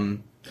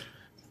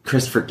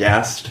 Christopher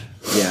Guest,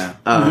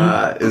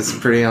 is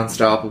pretty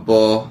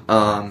unstoppable.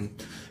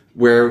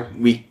 Where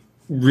we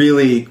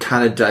really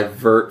kind of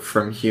divert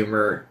from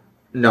humor,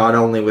 not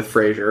only with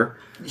Frasier.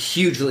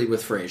 Hugely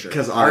with Frasier.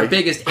 Because our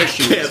biggest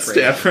issue can't is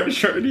stand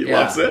Frasier and he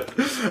loves it.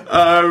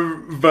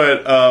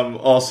 But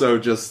also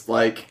just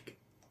like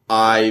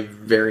I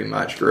very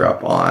much grew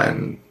up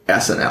on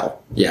SNL.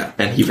 Yeah.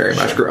 And he very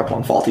much grew up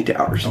on Fawlty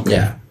Towers.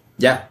 Yeah.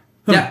 Yeah.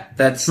 Yeah.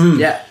 That's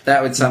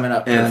that would sum it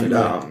up and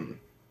perfectly.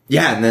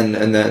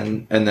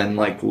 and then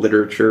like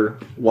literature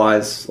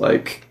wise,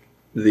 like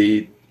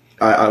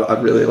I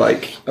really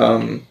like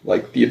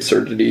the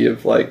absurdity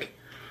of like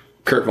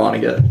Kurt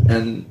Vonnegut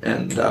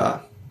and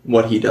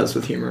what he does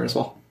with humor as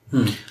well.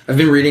 I've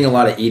been reading a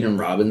lot of Eden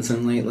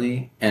Robinson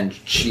lately, and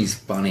she's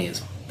funny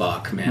as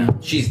fuck,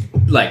 man. She's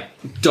like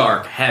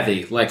dark,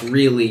 heavy, like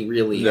really,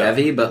 really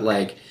heavy, but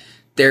like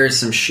there's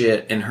some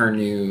shit in her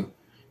new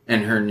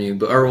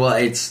book, or well,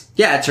 it's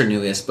her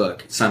newest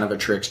book, Son of a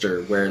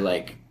Trickster, where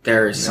like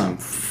there is some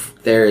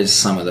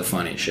of the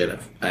funniest shit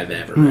I've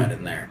ever read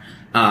in there.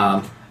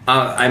 And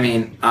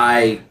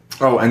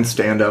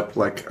stand up,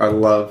 like I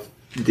love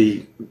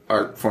the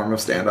art form of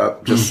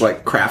stand-up, just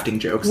like crafting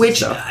jokes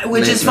which and stuff.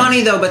 Is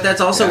funny though, but that's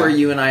also where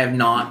you and I have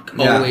not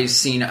always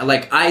seen,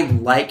 like I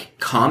like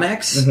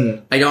comics,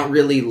 I don't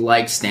really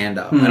like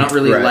stand-up. I don't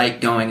really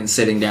like going and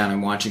sitting down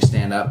and watching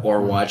stand-up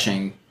or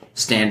watching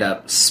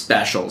stand-up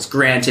specials.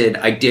 Granted,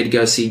 I did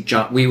go see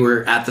we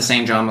were at the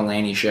same John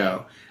Mulaney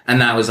show,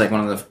 and that was like one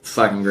of the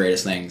fucking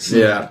greatest things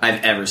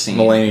I've ever seen.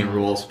 Mulaney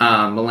rules.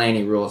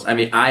 Mulaney rules. I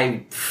mean,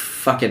 I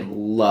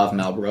fucking love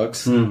Mel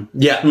Brooks.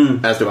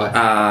 As do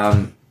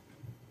I.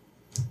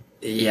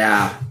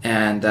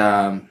 And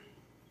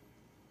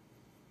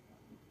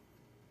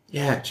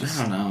just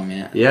I don't know,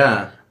 man.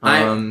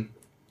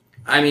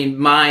 I mean,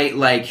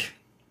 my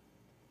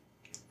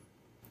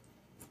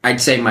I'd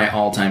say my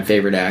all-time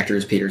favorite actor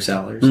is Peter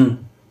Sellers,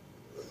 and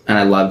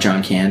I love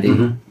John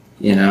Candy.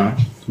 You know,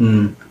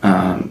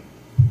 I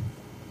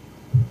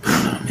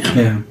don't know,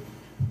 man.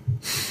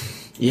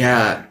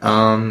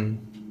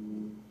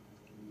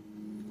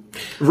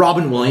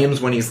 Robin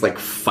Williams, when he's like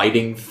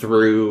fighting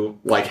through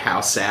like how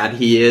sad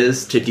he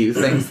is to do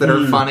things that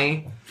are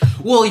funny.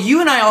 Well,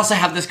 you and I also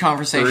have this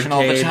conversation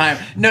all the time.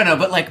 No,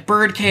 but like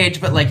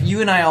Birdcage, but like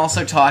you and I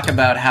also talk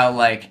about how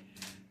like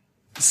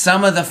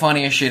some of the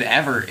funniest shit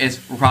ever is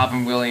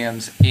Robin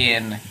Williams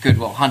in Good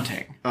Will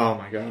Hunting. Oh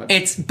my god.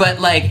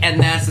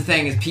 And that's the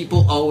thing, is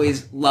people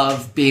always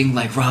love being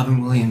like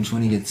Robin Williams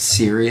when he gets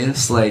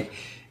serious, like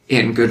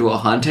in Good Will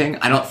Hunting.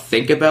 I don't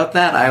think about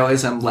that. I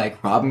always am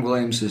like, Robin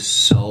Williams is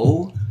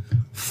so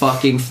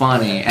fucking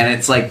funny. And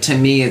it's like, to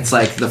me, it's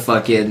like the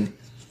fucking,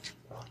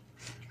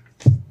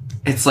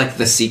 it's like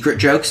the secret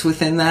jokes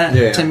within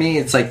that. To me,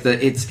 it's like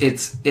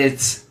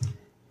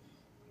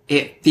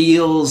it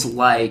feels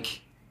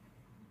like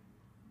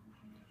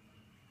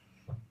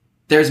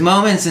there's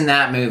moments in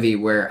that movie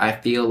where I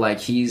feel like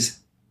he's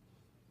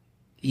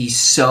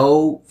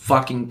so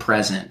fucking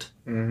present.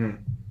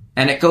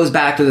 And it goes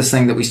back to this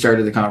thing that we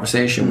started the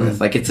conversation with.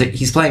 Like,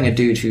 he's playing a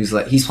dude who's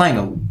like, he's playing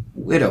a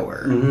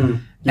widower.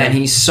 And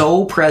he's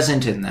so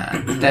present in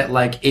that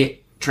like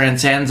it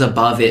transcends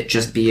above it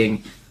just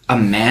being a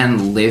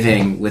man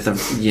living with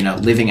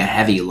living a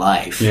heavy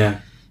life.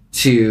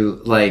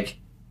 To like,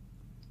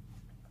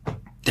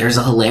 there's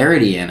a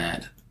hilarity in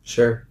it.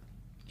 Sure.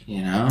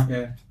 You know?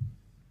 Yeah.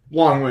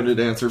 Long-winded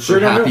answer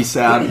for happy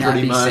sad,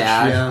 pretty much.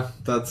 Sad. Yeah,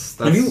 that's.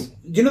 Do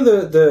you know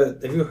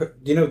do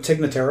you know Tig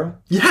Notaro?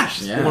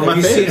 Yes. Yeah. Have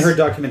you seen her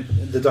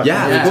documentary?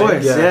 Yeah,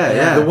 Boys.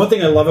 Yeah. The one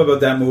thing I love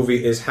about that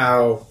movie is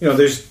how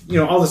there's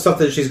all the stuff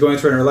that she's going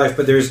through in her life,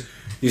 but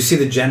you see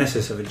the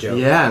genesis of a joke.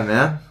 Yeah,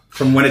 man.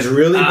 From when it's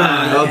really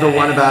bad. The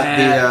one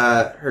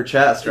about her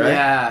chest, right?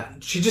 Yeah.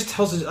 She just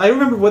tells us. I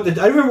remember what the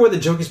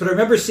joke is, but I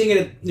remember seeing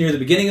it near the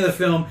beginning of the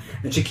film,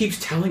 and she keeps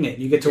telling it.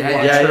 You get to watch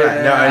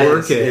her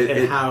work it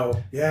and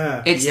how.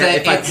 Yeah.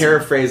 If I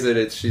paraphrase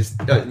it, she's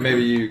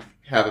maybe you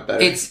have it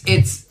better.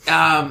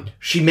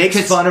 She makes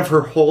fun of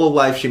her whole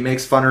life. She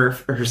makes fun of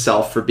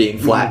herself for being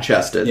flat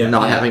chested and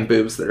not having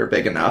boobs that are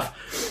big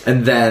enough.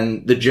 And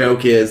then the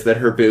joke is that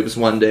her boobs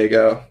one day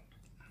go,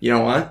 you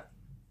know what?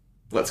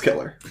 let's kill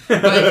her.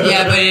 But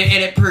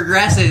it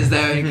progresses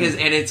though, because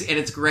and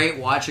it's great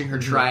watching her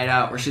try it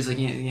out, where she's like,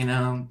 you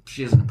know,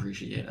 she doesn't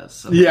appreciate us.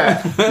 So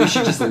Yeah. we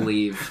should just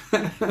leave,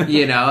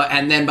 you know.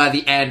 And then by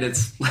the end,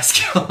 it's let's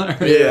kill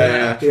her.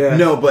 Yeah.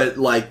 No, but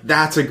like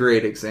that's a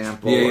great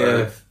example Yeah.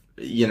 of,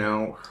 you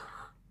know,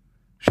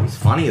 she's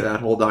funny that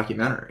whole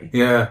documentary.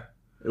 Yeah.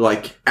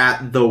 Like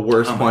at the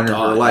worst Oh my point of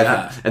God, her life,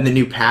 yeah. and the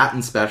new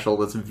Patton special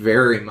that's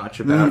very much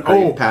about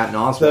Patton The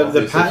Oswalt.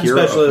 the who's a Patton hero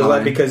special of is like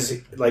mine. because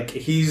like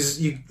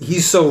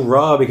he's so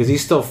raw because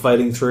he's still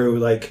fighting through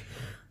like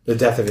the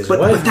death of his wife.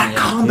 But that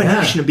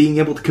combination of being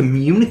able to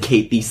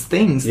communicate these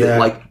things Yeah. that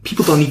like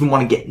people don't even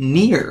want to get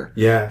near.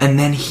 Yeah. And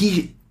then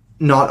he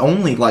not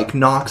only like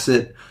knocks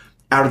it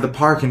out of the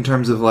park in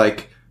terms of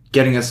like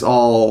getting us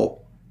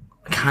all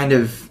kind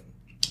of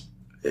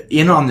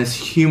in on this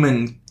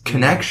human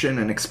connection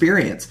and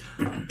experience.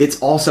 It's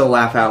also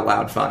laugh out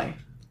loud funny.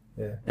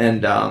 Yeah.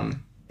 And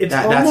It's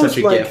that's almost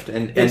such a like- gift.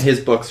 And it's- his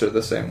books are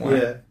the same way.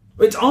 Yeah.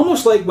 It's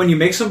almost like when you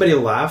make somebody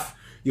laugh,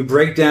 you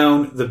break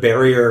down the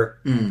barrier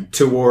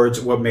towards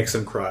what makes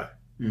them cry.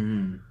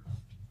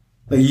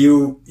 Like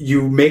you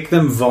make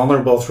them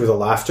vulnerable through the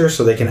laughter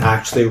so they can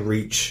actually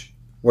reach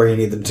where you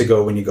need them to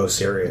go when you go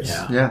serious.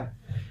 Yeah.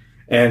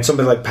 And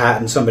somebody like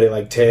Pat and somebody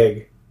like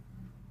Tig,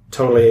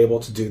 totally able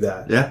to do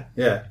that. Yeah.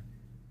 Yeah.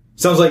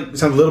 Sounds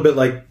a little bit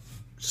like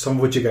some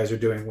of what you guys are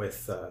doing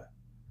with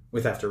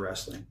After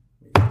Wrestling.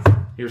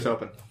 Here's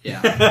hoping.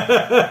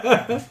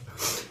 Yeah.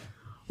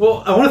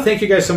 Well, I want to thank you guys so